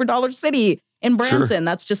to Silver Dollar City in Branson. Sure.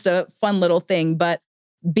 That's just a fun little thing. But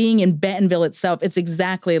being in Bentonville itself, it's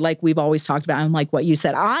exactly like we've always talked about. And like what you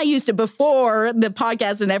said, I used to, before the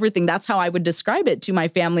podcast and everything, that's how I would describe it to my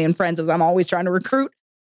family and friends, as I'm always trying to recruit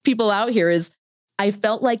people out here, is I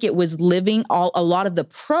felt like it was living a lot of the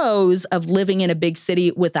pros of living in a big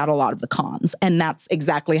city without a lot of the cons. And that's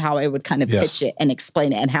exactly how I would kind of pitch it and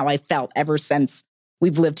explain it, and how I felt ever since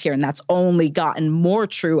we've lived here. And that's only gotten more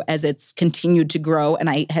true as it's continued to grow. And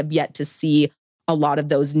I have yet to see a lot of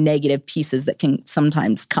those negative pieces that can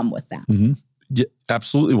sometimes come with that. Mm-hmm. Yeah,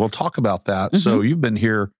 absolutely. We'll talk about that. Mm-hmm. So you've been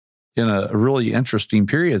here in a really interesting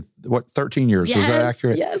period. 13 years? Yes, is that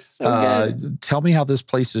accurate? Yes. So tell me how this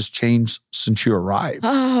place has changed since you arrived.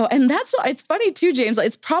 Oh, and that's why it's funny too, James.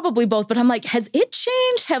 It's probably both, but I'm like, has it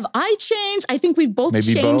changed? Have I changed? I think we've both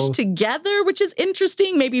changed together, which is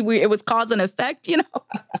interesting. Maybe it was cause and effect,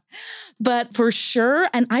 But for sure,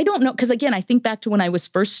 and I don't know, because again, I think back to when I was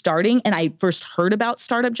first starting and I first heard about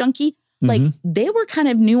Startup Junkie. Like they were kind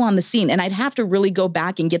of new on the scene, and I'd have to really go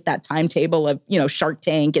back and get that timetable of, Shark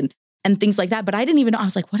Tank and things like that. But I didn't even know. I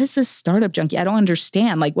was like, what is this Startup Junkie? I don't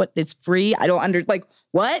understand. Like, what? It's free. I don't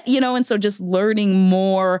what? And so just learning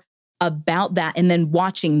more about that, and then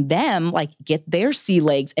watching them like get their sea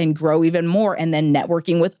legs and grow even more, and then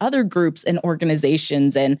networking with other groups and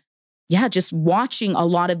organizations, and just watching a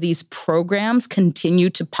lot of these programs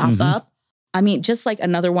continue to pop up. I mean, just like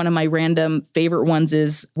another one of my random favorite ones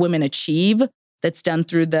is Women Achieve, that's done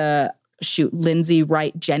through Lindsay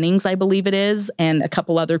Wright Jennings, I believe it is, and a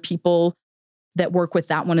couple other people that work with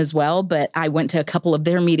that one as well. But I went to a couple of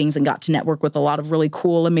their meetings and got to network with a lot of really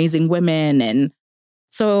cool, amazing women. And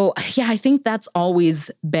so, I think that's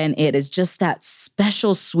always been it, is just that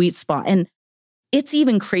special sweet spot. And it's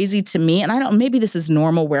even crazy to me, and maybe this is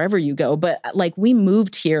normal wherever you go, but like we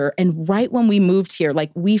moved here, and right when we moved here,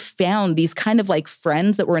 like we found these kind of like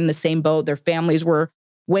friends that were in the same boat. Their families were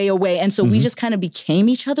way away. And so we just kind of became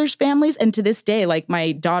each other's families. And to this day, like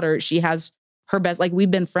my daughter, she has her best, like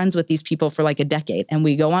we've been friends with these people for like a decade, and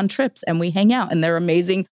we go on trips and we hang out, and they're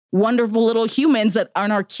amazing, wonderful little humans that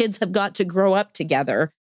our kids have got to grow up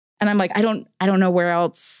together. And I'm like, I don't know where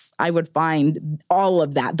else I would find all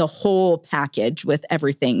of that, the whole package with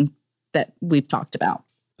everything that we've talked about.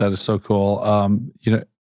 That is so cool. You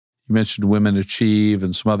mentioned Women Achieve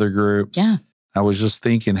and some other groups. Yeah. I was just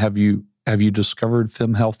thinking, have you discovered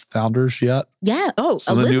Fem Health Founders yet? Yeah. Oh,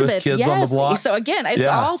 so Elizabeth, the newest kids on the block. So again, it's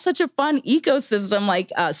all such a fun ecosystem.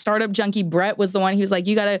 Like Startup Junkie Brett was the one. He was like,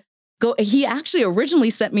 you got to go. He actually originally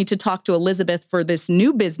sent me to talk to Elizabeth for this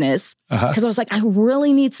new business, because I was like, I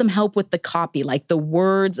really need some help with the copy, like the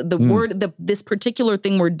words, this particular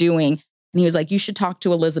thing we're doing. And he was like, you should talk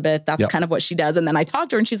to Elizabeth. That's kind of what she does. And then I talked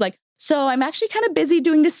to her, and she's like, so I'm actually kind of busy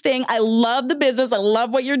doing this thing. I love the business. I love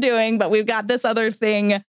what you're doing, but we've got this other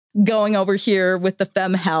thing going over here with the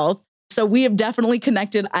Fem Health. So we have definitely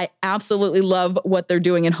connected. I absolutely love what they're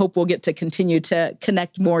doing, and hope we'll get to continue to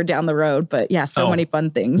connect more down the road. But so many fun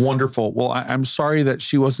things. Wonderful. Well, I'm sorry that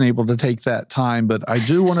she wasn't able to take that time, but I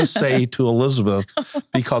do want to say to Elizabeth,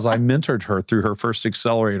 because I mentored her through her first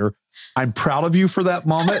accelerator, I'm proud of you for that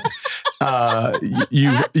moment.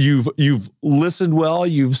 You've listened well,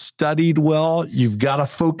 you've studied well, you've got to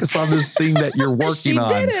focus on this thing that you're working on.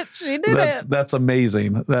 She did it. That's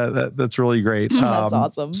amazing. That's really great. That's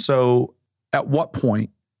awesome. So at what point,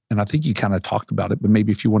 and I think you kind of talked about it, but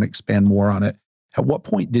maybe if you want to expand more on it, at what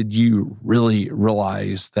point did you really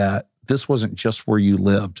realize that this wasn't just where you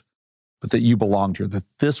lived, but that you belonged here, that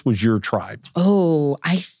this was your tribe? Oh,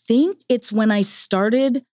 I think it's when I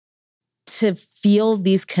started to feel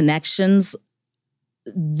these connections,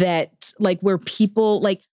 that like where people,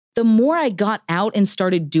 like the more I got out and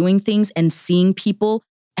started doing things and seeing people,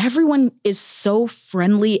 everyone is so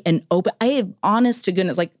friendly and open. I have, honest to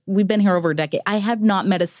goodness, like we've been here over a decade, I have not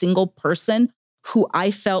met a single person who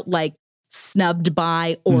I felt like snubbed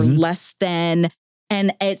by or less than.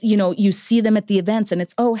 And it's, you see them at the events, and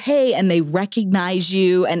it's, oh, hey, and they recognize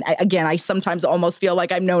you. And I sometimes almost feel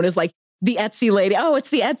like I'm known as like the Etsy lady. Oh, it's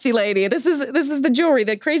the Etsy lady. This is the jewelry,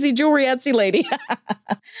 the crazy jewelry Etsy lady.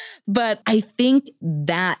 But I think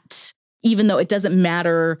that even though it doesn't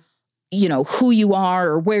matter, who you are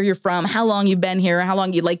or where you're from, how long you've been here, how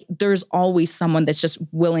long there's always someone that's just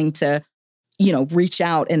willing to, reach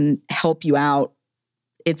out and help you out.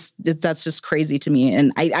 That's just crazy to me.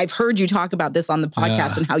 And I've heard you talk about this on the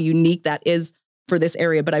podcast and how unique that is for this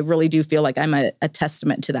area. But I really do feel like I'm a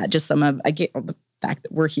testament to that. Just I get the fact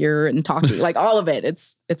that we're here and talking, like all of it.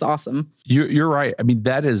 It's awesome. You're right. I mean,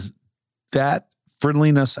 that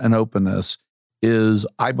friendliness and openness is,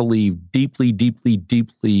 I believe, deeply, deeply,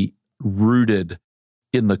 deeply rooted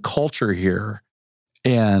in the culture here.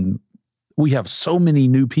 And we have so many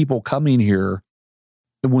new people coming here.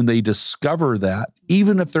 And when they discover that,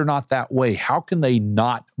 even if they're not that way, how can they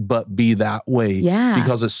not but be that way? Yeah.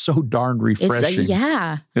 Because it's so darn refreshing.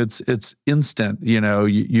 It's instant.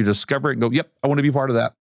 You discover it and go, yep, I want to be part of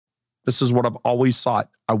that. This is what I've always thought.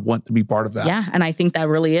 I want to be part of that. Yeah. And I think that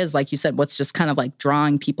really is, like you said, what's just kind of like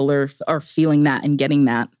drawing people are feeling that and getting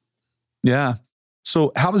that. Yeah.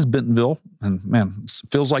 So how does Bentonville, and man, it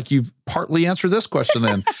feels like you've partly answered this question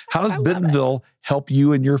then. How does Bentonville help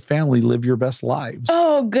you and your family live your best lives?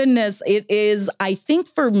 Oh, goodness. It is, I think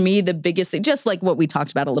for me, the biggest thing, just like what we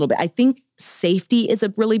talked about a little bit, I think safety is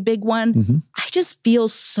a really big one. Mm-hmm. I just feel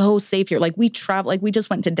so safe here. Like we just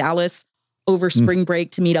went to Dallas over spring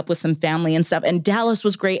break to meet up with some family and stuff. And Dallas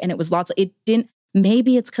was great. And it was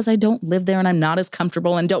maybe it's because I don't live there and I'm not as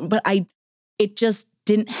comfortable it just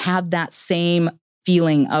didn't have that same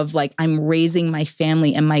feeling of like, I'm raising my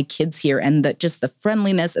family and my kids here, and just the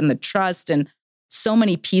friendliness and the trust and so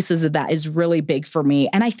many pieces of that is really big for me.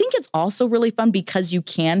 And I think it's also really fun because you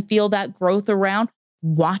can feel that growth around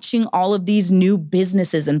watching all of these new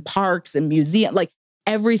businesses and parks and museums, like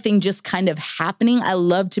everything just kind of happening. I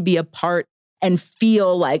love to be a part and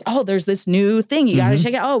feel like, oh, there's this new thing. You got to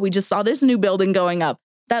check it out. Oh, we just saw this new building going up.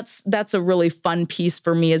 That's a really fun piece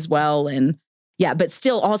for me as well. And yeah, but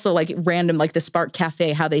still also like random, like the Spark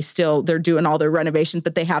Cafe, how they're doing all their renovations,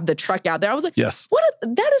 but they have the truck out there. I was like, yes,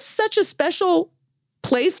 that is such a special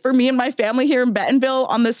place for me and my family here in Bentonville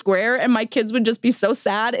on the square. And my kids would just be so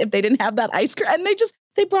sad if they didn't have that ice cream. And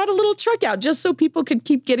they brought a little truck out just so people could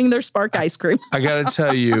keep getting their Spark ice cream. I got to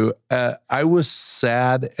tell you, I was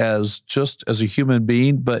sad as a human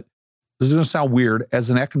being, but this is going to sound weird, as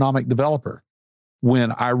an economic developer,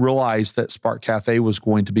 when I realized that Spark Cafe was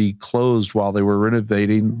going to be closed while they were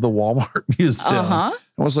renovating the Walmart museum. I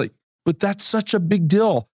was like, but that's such a big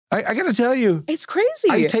deal. I got to tell you. It's crazy.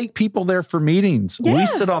 I take people there for meetings. Yeah. We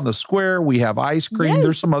sit on the square. We have ice cream. Yes.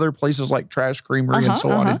 There's some other places like Trash Creamery and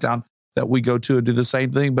so on in town that we go to and do the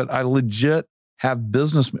same thing. But I legit have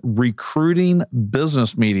recruiting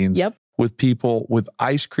business meetings with people with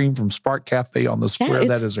ice cream from Spark Cafe on the square.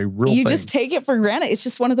 That is a real thing. You just take it for granted. It's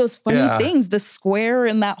just one of those funny things, the square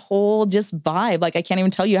and that whole just vibe. Like I can't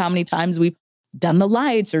even tell you how many times we've done the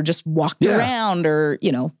lights or just walked around or,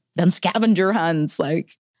 done scavenger hunts.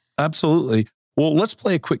 Like, absolutely. Well, let's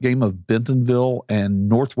play a quick game of Bentonville and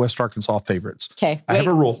Northwest Arkansas favorites. Okay. I have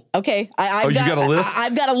a rule. Okay. You got a list?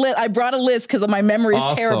 I've got a list. I brought a list because my memory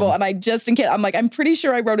is terrible. And I'm pretty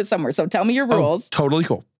sure I wrote it somewhere. So tell me your rules. Totally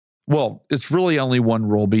cool. Well, it's really only one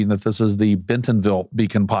rule, being that this is the Bentonville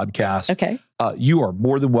Beacon podcast. Okay. You are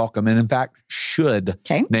more than welcome, and in fact, should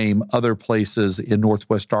name other places in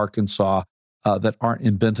Northwest Arkansas that aren't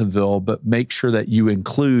in Bentonville, but make sure that you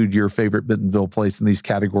include your favorite Bentonville place in these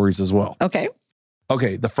categories as well. Okay.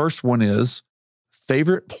 Okay. The first one is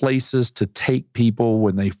favorite places to take people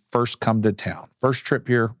when they first come to town. First trip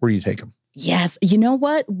here, where do you take them? Yes. You know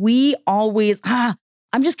what? We always,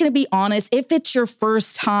 I'm just going to be honest. If it's your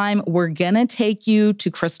first time, we're going to take you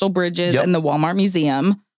to Crystal Bridges and the Walmart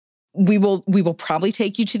Museum. We will probably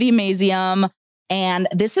take you to the Amazeum. And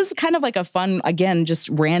this is kind of like a fun, again, just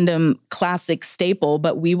random classic staple,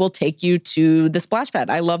 but we will take you to the splash pad.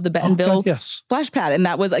 I love the Bentonville splash pad. And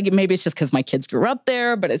that was, maybe it's just because my kids grew up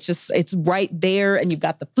there, but it's right there. And you've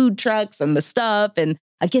got the food trucks and the stuff. And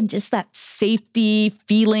again, just that safety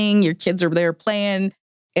feeling. Your kids are there playing.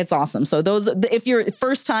 It's awesome. So if you're a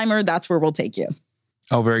first timer, that's where we'll take you.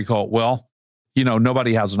 Oh, very cool. Well,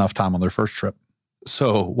 nobody has enough time on their first trip.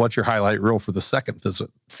 So what's your highlight reel for the second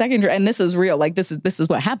visit? And this is real. Like this is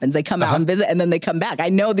what happens. They come out and visit and then they come back. I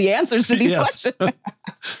know the answers to these questions.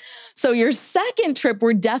 So your second trip,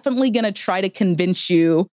 we're definitely going to try to convince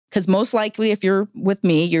you, because most likely if you're with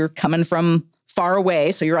me, you're coming from far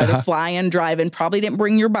away. So you're either flying, driving, probably didn't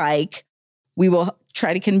bring your bike. We will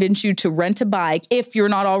try to convince you to rent a bike if you're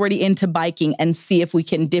not already into biking, and see if we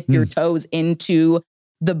can dip your toes into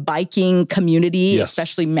the biking community,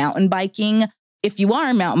 especially mountain biking. If you are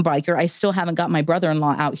a mountain biker, I still haven't got my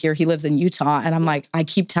brother-in-law out here. He lives in Utah. And I'm like, I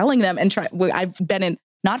keep telling them I've been in,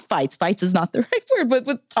 not fights. Fights is not the right word, but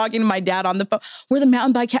with talking to my dad on the phone. We're the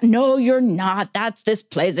mountain bike. No, you're not. That's this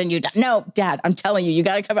place in Utah. No, Dad, I'm telling you, you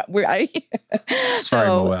got to come out. Sorry,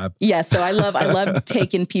 Moab. Yeah. So I love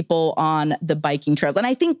taking people on the biking trails. And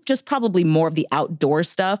I think just probably more of the outdoor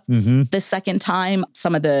stuff. The second time,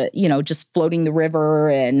 some of the, just floating the river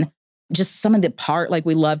and just some of the like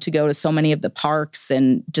we love to go to so many of the parks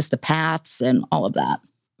and just the paths and all of that.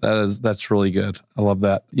 That's really good. I love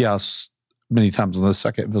that. Yes. many times on the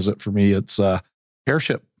second visit for me, it's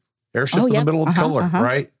airship in the middle of the pillar,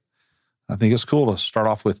 right? I think it's cool to start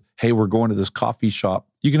off with, hey, we're going to this coffee shop.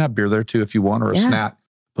 You can have beer there too if you want, or a snack,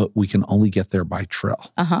 but we can only get there by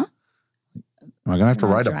trail. Am I going to have to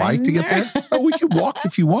ride a bike to get there? Oh, we can walk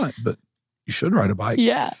if you want, but you should ride a bike.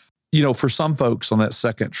 Yeah. You know, for some folks on that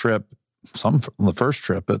second trip, some on the first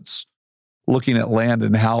trip, it's looking at land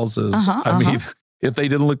and houses. I mean, if they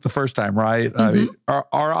didn't look the first time, right? I mean, our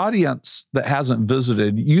audience that hasn't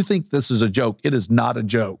visited, you think this is a joke. It is not a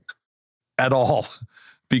joke at all.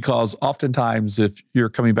 Because oftentimes if you're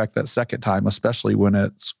coming back that second time, especially when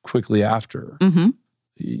it's quickly after,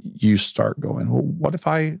 you start going, well, what if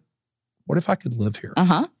I could live here?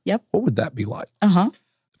 Yep. What would that be like?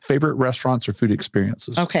 Favorite restaurants or food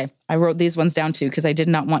experiences? Okay. I wrote these ones down too, because I did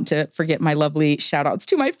not want to forget my lovely shout outs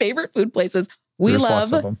to my favorite food places. There's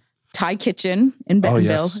love Thai Kitchen in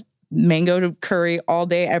Bentonville, mango curry all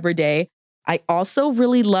day, every day. I also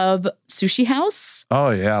really love Sushi House. Oh,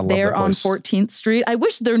 yeah. I love They're that on place. 14th Street. I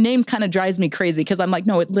wish their name kind of drives me crazy because I'm like,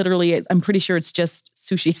 no, it literally is. I'm pretty sure it's just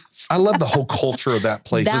Sushi House. I love the whole culture of that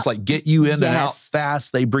place. It's like get you in and out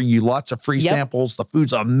fast. They bring you lots of free samples. The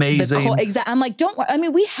food's amazing. Exactly. I'm like, don't worry. I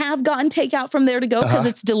mean, we have gotten takeout from there to go because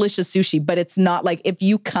it's delicious sushi, but it's not like if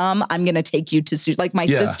you come, I'm going to take you to sushi. Like my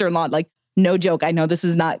sister-in-law, like no joke. I know this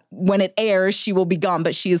is not, when it airs, she will be gone,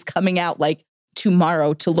 but she is coming out like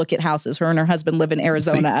tomorrow to look at houses. Her and her husband live in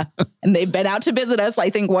Arizona and they've been out to visit us, I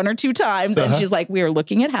think 1 or 2 times. And she's like, we are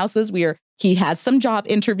looking at houses. He has some job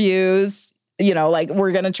interviews, you know, like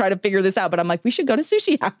we're going to try to figure this out. But I'm like, we should go to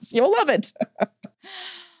Sushi House. You'll love it.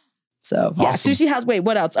 So awesome. Sushi House. Wait,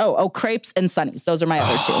 what else? Oh, Crepes and Sunny's. Those are my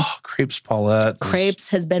other 2. Crepes Paulette. Crepes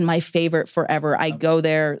has been my favorite forever. I go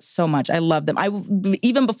there so much. I love them.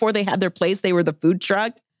 Even before they had their place, they were the food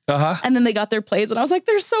truck. And then they got their plays and I was like,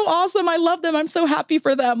 they're so awesome. I love them. I'm so happy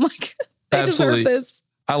for them. Like they deserve this.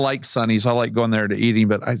 I like Sunny's. I like going there to eating,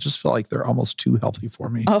 but I just feel like they're almost too healthy for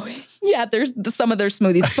me. Oh yeah. There's some of their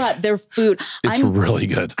smoothies, but their food. It's really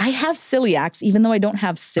good. I have celiacs, even though I don't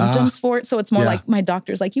have symptoms for it. So it's more like my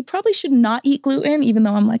doctor's like, you probably should not eat gluten, even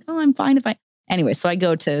though I'm like, oh, I'm fine if I. Anyway, so I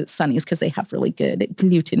go to Sunny's because they have really good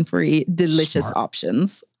gluten-free, delicious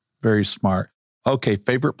options. Very smart. Okay,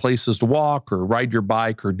 favorite places to walk or ride your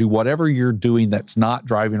bike or do whatever you're doing that's not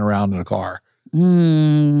driving around in a car.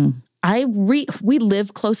 We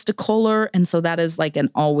live close to Kohler, and so that is like an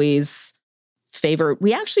always favorite.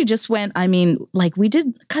 We actually just went, I mean, like we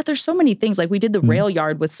did, God, there's so many things. Like we did the rail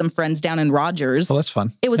yard with some friends down in Rogers. Oh, that's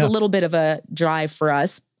fun. It was a little bit of a drive for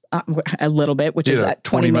us, a little bit, which is at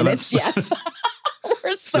 20 minutes. Yes.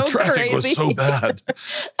 We're so the traffic crazy. was so bad.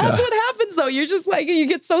 That's what happens though. You're just like, you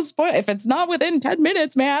get so spoiled. If it's not within 10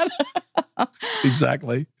 minutes, man.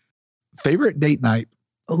 Exactly. Favorite date night?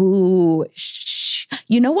 Ooh,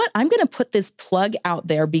 you know what? I'm going to put this plug out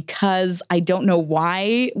there because I don't know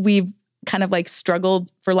why we've kind of like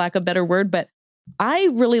struggled, for lack of a better word, but I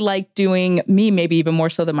really like doing, maybe even more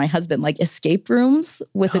so than my husband, like escape rooms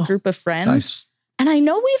with a group of friends. Nice. And I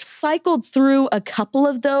know we've cycled through a couple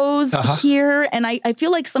of those here. And I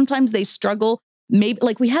feel like sometimes they struggle. Maybe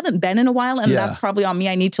like we haven't been in a while and that's probably on me.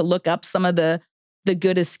 I need to look up some of the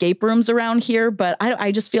good escape rooms around here. But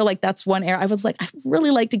I just feel like that's one area. I was like, I'd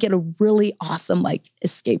really like to get a really awesome like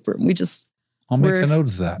escape room. I'll make a note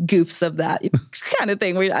of that. Goofs of that kind of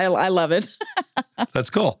thing. I love it.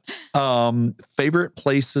 That's cool. Favorite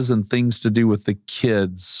places and things to do with the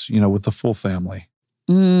kids, with the full family.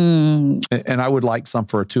 And I would like some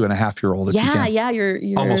for a 2.5-year-old if you can. Yeah,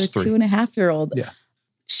 you're almost 3. 2.5-year-old. Yeah.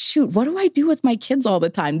 Shoot, what do I do with my kids all the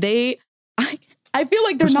time? I feel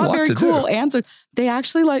like they're not very cool answers. They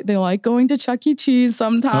actually like going to Chuck E. Cheese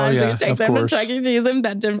sometimes. Oh, yeah, take them to Chuck E. Cheese in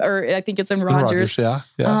Benton, or I think it's in Rogers. Yeah.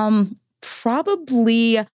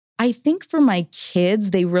 Probably, I think for my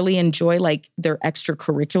kids, they really enjoy like their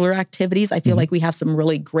extracurricular activities. I feel like we have some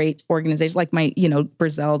really great organizations, like my,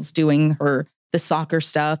 Brazelle's doing the soccer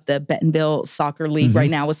stuff, the Bentonville Soccer League right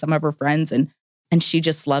now with some of her friends, and she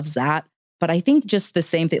just loves that. But I think just the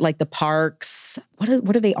same thing, like the parks. What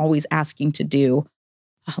are they always asking to do?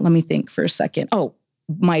 Let me think for a second. Oh,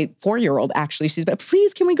 my 4-year-old actually, she's like,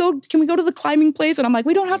 please, can we go to the climbing place? And I'm like,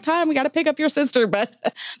 we don't have time. We got to pick up your sister. But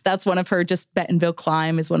that's one of her, just Bentonville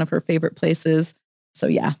Climb is one of her favorite places. So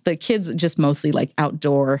yeah, the kids just mostly like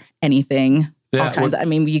outdoor anything. Yeah, all kinds of,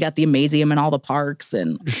 you got the Amazium and all the parks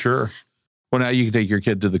and. Sure. Well, now you can take your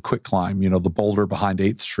kid to the quick climb, the boulder behind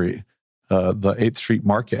 8th Street, the 8th Street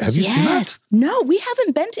Market. Have you seen that? No, we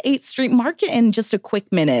haven't been to 8th Street Market in just a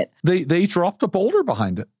quick minute. They dropped a boulder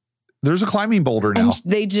behind it. There's a climbing boulder now. And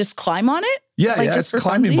they just climb on it? Yeah, it's a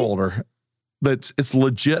climbing boulder. It's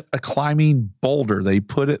legit a climbing boulder. They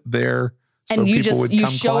put it there And you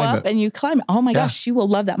show up and you climb. Oh my gosh, she will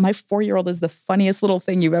love that. My 4-year-old is the funniest little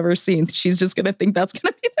thing you've ever seen. She's just going to think that's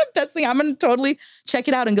going to be the best thing. I'm going to totally check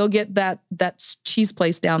it out and go get that cheese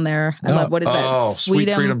place down there. I love, what is that? Oh,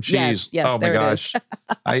 Sweet Freedom Cheese. Yes, oh my gosh.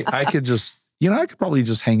 I could just, I could probably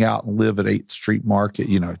just hang out and live at 8th Street Market,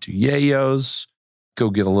 do Yayo's, go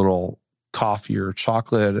get a little coffee or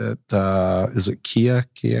chocolate at, is it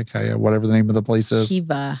Kaya, whatever the name of the place is?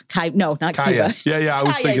 Kiva. No, not Kaya. Kiva. Yeah. I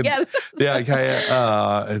was thinking,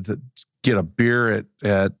 Kaya, get a beer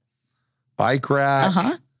at Bike Rack,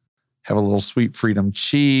 have a little Sweet Freedom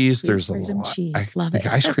Cheese. There's a little cheese. Love it.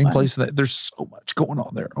 Ice cream place. There's so much going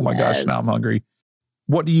on there. Oh my gosh, now I'm hungry.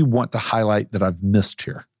 What do you want to highlight that I've missed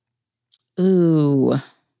here? Ooh,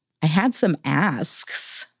 I had some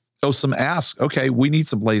asks. Oh, some asks. Okay, we need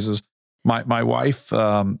some places. My wife,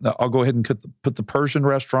 I'll go ahead and put the Persian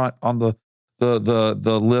restaurant on the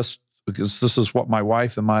list, because this is what my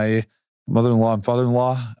wife and my mother-in-law and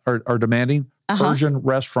father-in-law are demanding. Persian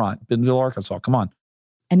restaurant, Bentonville, Arkansas. Come on.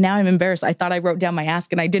 And now I'm embarrassed. I thought I wrote down my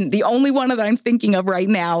ask and I didn't. The only one that I'm thinking of right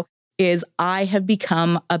now is I have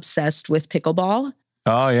become obsessed with pickleball.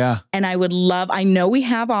 Oh, yeah. And I know we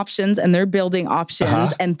have options and they're building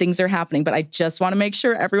options and things are happening, but I just want to make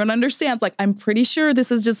sure everyone understands, I'm pretty sure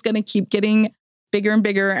this is just going to keep getting bigger and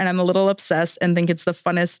bigger. And I'm a little obsessed and think it's the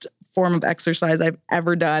funnest form of exercise I've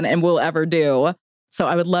ever done and will ever do. So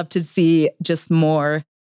I would love to see just more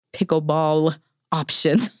pickleball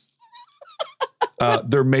options.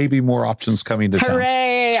 There may be more options coming to town.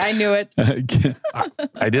 Hooray! I knew it.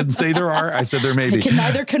 I didn't say there are. I said there may be. I can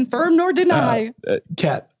neither confirm nor deny.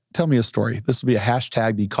 Kat, tell me a story. This will be a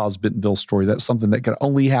hashtag Because Bentonville story. That's something that can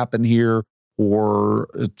only happen here, or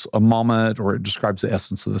it's a moment, or it describes the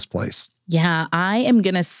essence of this place. Yeah, I am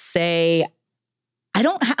going to say,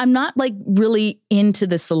 I'm not really into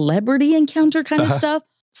the celebrity encounter kind of stuff.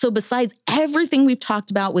 So besides everything we've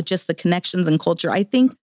talked about with just the connections and culture, I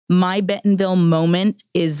think my Bentonville moment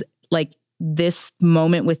is this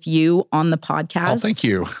moment with you on the podcast. Oh, thank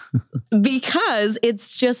you. Because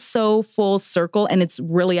it's just so full circle. And it's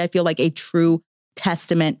really, I feel like, a true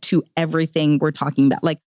testament to everything we're talking about.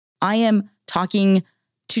 I am talking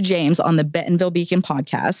to James on the Bentonville Beacon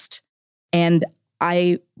podcast, and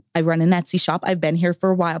I run an Etsy shop. I've been here for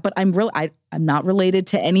a while, but I'm not related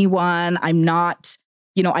to anyone. I'm not,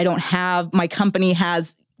 I don't have, my company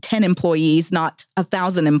has 10 employees, not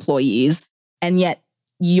 1,000 employees. And yet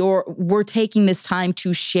we're taking this time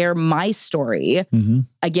to share my story.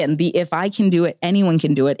 Again, if I can do it, anyone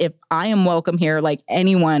can do it. If I am welcome here,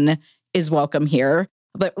 anyone is welcome here.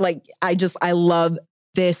 But I love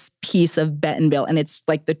this piece of Bentonville. And it's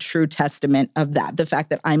the true testament of that. The fact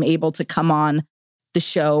that I'm able to come on the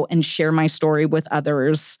show and share my story with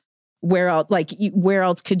others. Where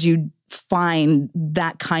else could you find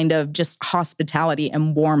that kind of just hospitality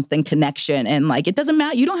and warmth and connection? And it doesn't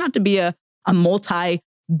matter. You don't have to be a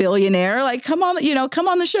multi-billionaire. Come on, come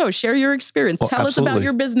on the show, share your experience. Well, tell us about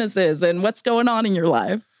your businesses and what's going on in your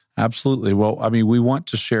life. Absolutely. Well, we want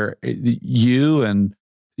to share you, and,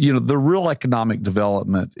 the real economic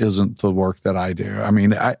development isn't the work that I do.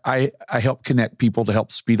 I help connect people to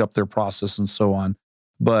help speed up their process and so on.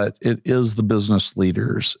 But it is the business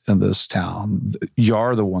leaders in this town.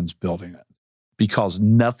 You're the ones building it, because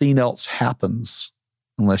nothing else happens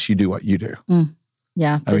unless you do what you do.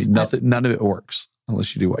 Yeah. None of it works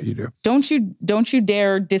unless you do what you do. Don't you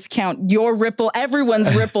dare discount your Ripple,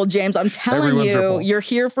 everyone's Ripple, James. I'm telling you, Ripple. You're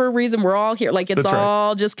here for a reason. We're all here. It's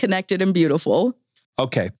all just connected and beautiful.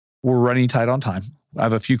 Okay. We're running tight on time. I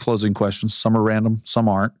have a few closing questions. Some are random, some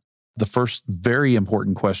aren't. The first very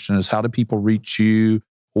important question is, how do people reach you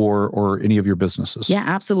or any of your businesses? Yeah,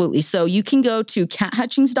 absolutely. So you can go to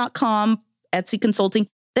cathutchings.com, Etsy Consulting.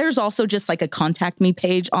 There's also just a contact me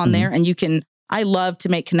page on there. And I love to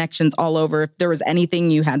make connections all over. If there was anything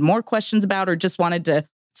you had more questions about, or just wanted to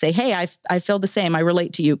say, hey, I feel the same, I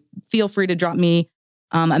relate to you, feel free to drop me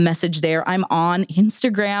a message there. I'm on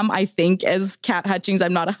Instagram, I think, as Cat Hutchings.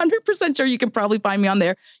 I'm not 100% sure. You can probably find me on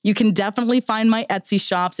there. You can definitely find my Etsy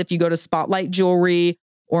shops if you go to Spotlight Jewelry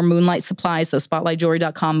or Moonlight Supplies. So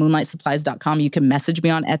spotlightjewelry.com, moonlightsupplies.com. You can message me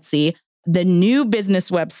on Etsy. The new business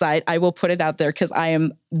website, I will put it out there because I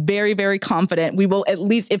am very, very confident we will, at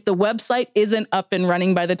least if the website isn't up and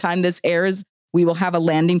running by the time this airs, we will have a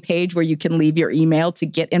landing page where you can leave your email to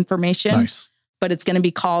get information. Nice. But it's going to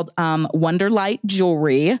be called Wonderlight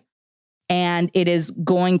Jewelry. And it is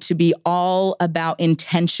going to be all about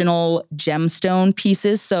intentional gemstone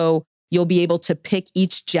pieces. So you'll be able to pick,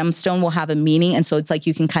 each gemstone will have a meaning. And so it's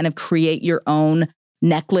you can kind of create your own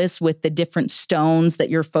necklace with the different stones that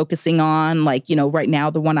you're focusing on. Right now,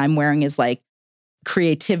 the one I'm wearing is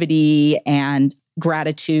creativity and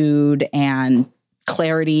gratitude and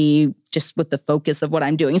clarity just with the focus of what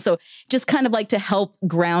I'm doing. So just kind of like to help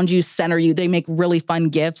ground you, center you. They make really fun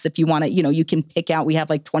gifts. If you want to, you can pick out, we have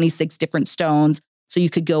like 26 different stones. So you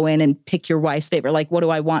could go in and pick your wife's favorite. Like, what do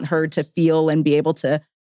I want her to feel and be able to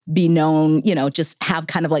be known, just have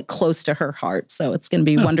kind of like close to her heart. So it's going to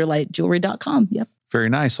be wonderlightjewelry.com. Yep. Very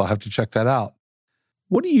nice. I'll have to check that out.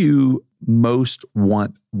 What do you most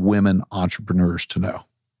want women entrepreneurs to know?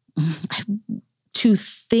 To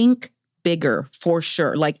think bigger, for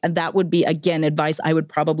sure. Like that would be, again, advice I would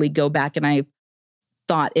probably go back, and I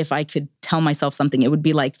thought if I could tell myself something, it would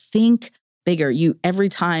be like, think bigger. Every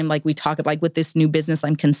time like we talk about, like with this new business,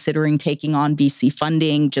 I'm considering taking on VC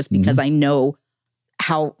funding just because I know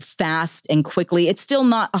how fast and quickly, it's still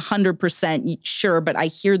not 100% sure, but I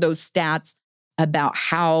hear those stats about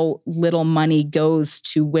how little money goes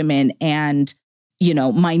to women and,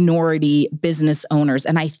 minority business owners.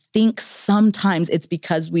 And I think sometimes it's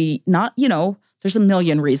because there's a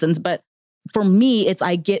million reasons, but for me,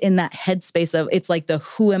 I get in that headspace of, it's like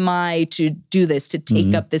who am I to do this, to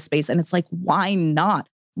take up this space? And it's like, why not?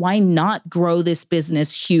 Why not grow this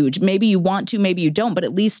business huge? Maybe you want to, maybe you don't, but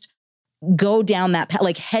at least go down that path,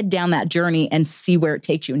 like head down that journey and see where it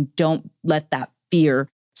takes you, and don't let that fear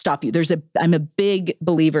stop you. I'm a big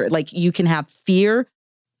believer, like you can have fear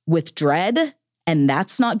with dread, and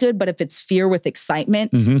that's not good. But if it's fear with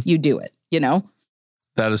excitement, you do it,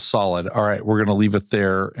 That is solid. All right. We're going to leave it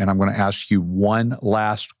there. And I'm going to ask you one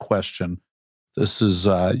last question. This is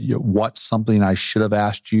what's something I should have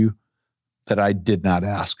asked you that I did not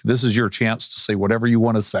ask? This is your chance to say whatever you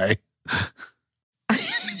want to say.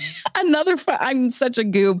 I'm such a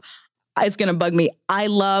goob. It's going to bug me.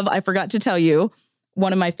 I forgot to tell you,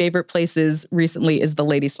 one of my favorite places recently is the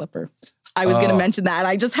Lady Slipper. I was going to mention that.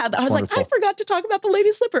 I was wonderful. Like, I forgot to talk about the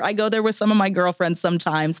Lady Slipper. I go there with some of my girlfriends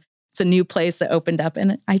sometimes. It's a new place that opened up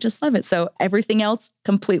and I just love it. So everything else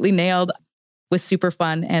completely nailed, was super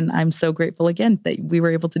fun. And I'm so grateful again that we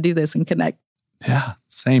were able to do this and connect. Yeah,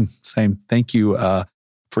 same. Thank you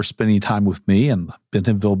for spending time with me and the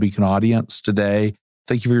Bentonville Beacon audience today.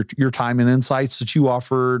 Thank you for your time and insights that you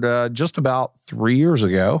offered just about 3 years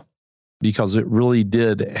ago, because it really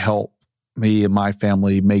did help me and my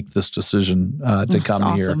family make this decision to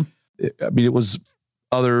come here. It was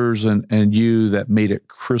others and you that made it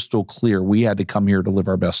crystal clear we had to come here to live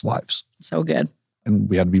our best lives. So good. And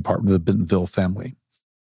we had to be part of the Bentonville family.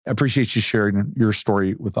 I appreciate you sharing your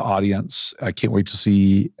story with the audience. I can't wait to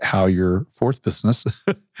see how your fourth business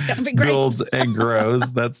builds and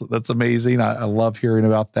grows. That's amazing. I love hearing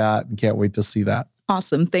about that and can't wait to see that.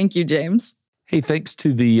 Awesome. Thank you, James. Hey, thanks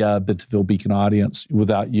to the Bentonville Beacon audience.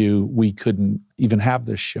 Without you, we couldn't even have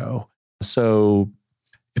this show. So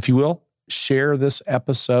if you will, share this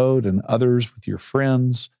episode and others with your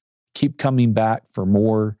friends. Keep coming back for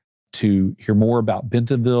more, to hear more about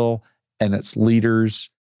Bentonville and its leaders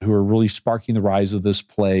who are really sparking the rise of this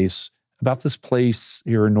place, about this place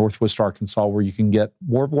here in Northwest Arkansas where you can get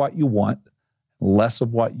more of what you want, less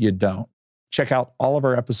of what you don't. Check out all of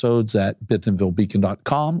our episodes at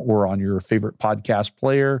bentonvillebeacon.com or on your favorite podcast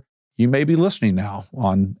player. You may be listening now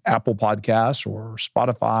on Apple Podcasts or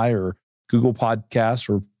Spotify or Google Podcasts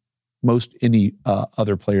or most any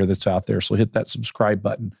other player that's out there. So hit that subscribe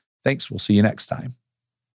button. Thanks. We'll see you next time.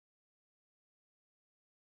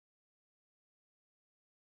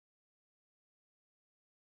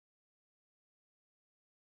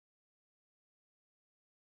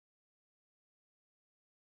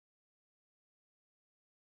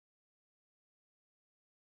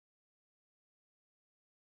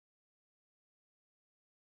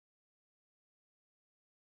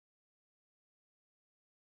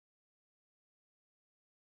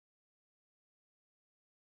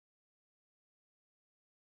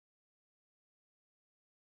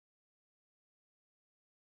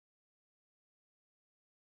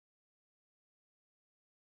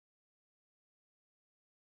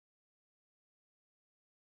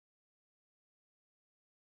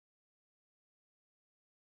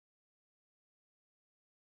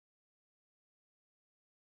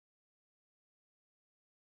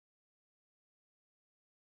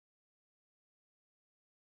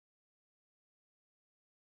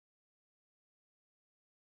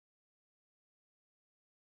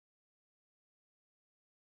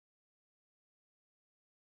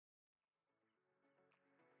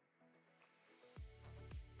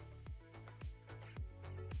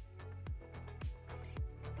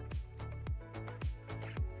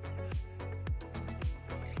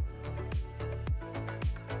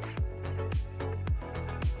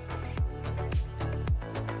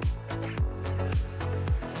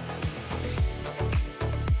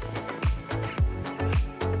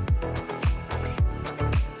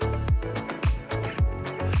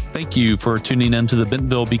 Thank you for tuning in to the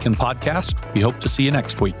Bentonville Beacon podcast. We hope to see you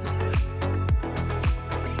next week.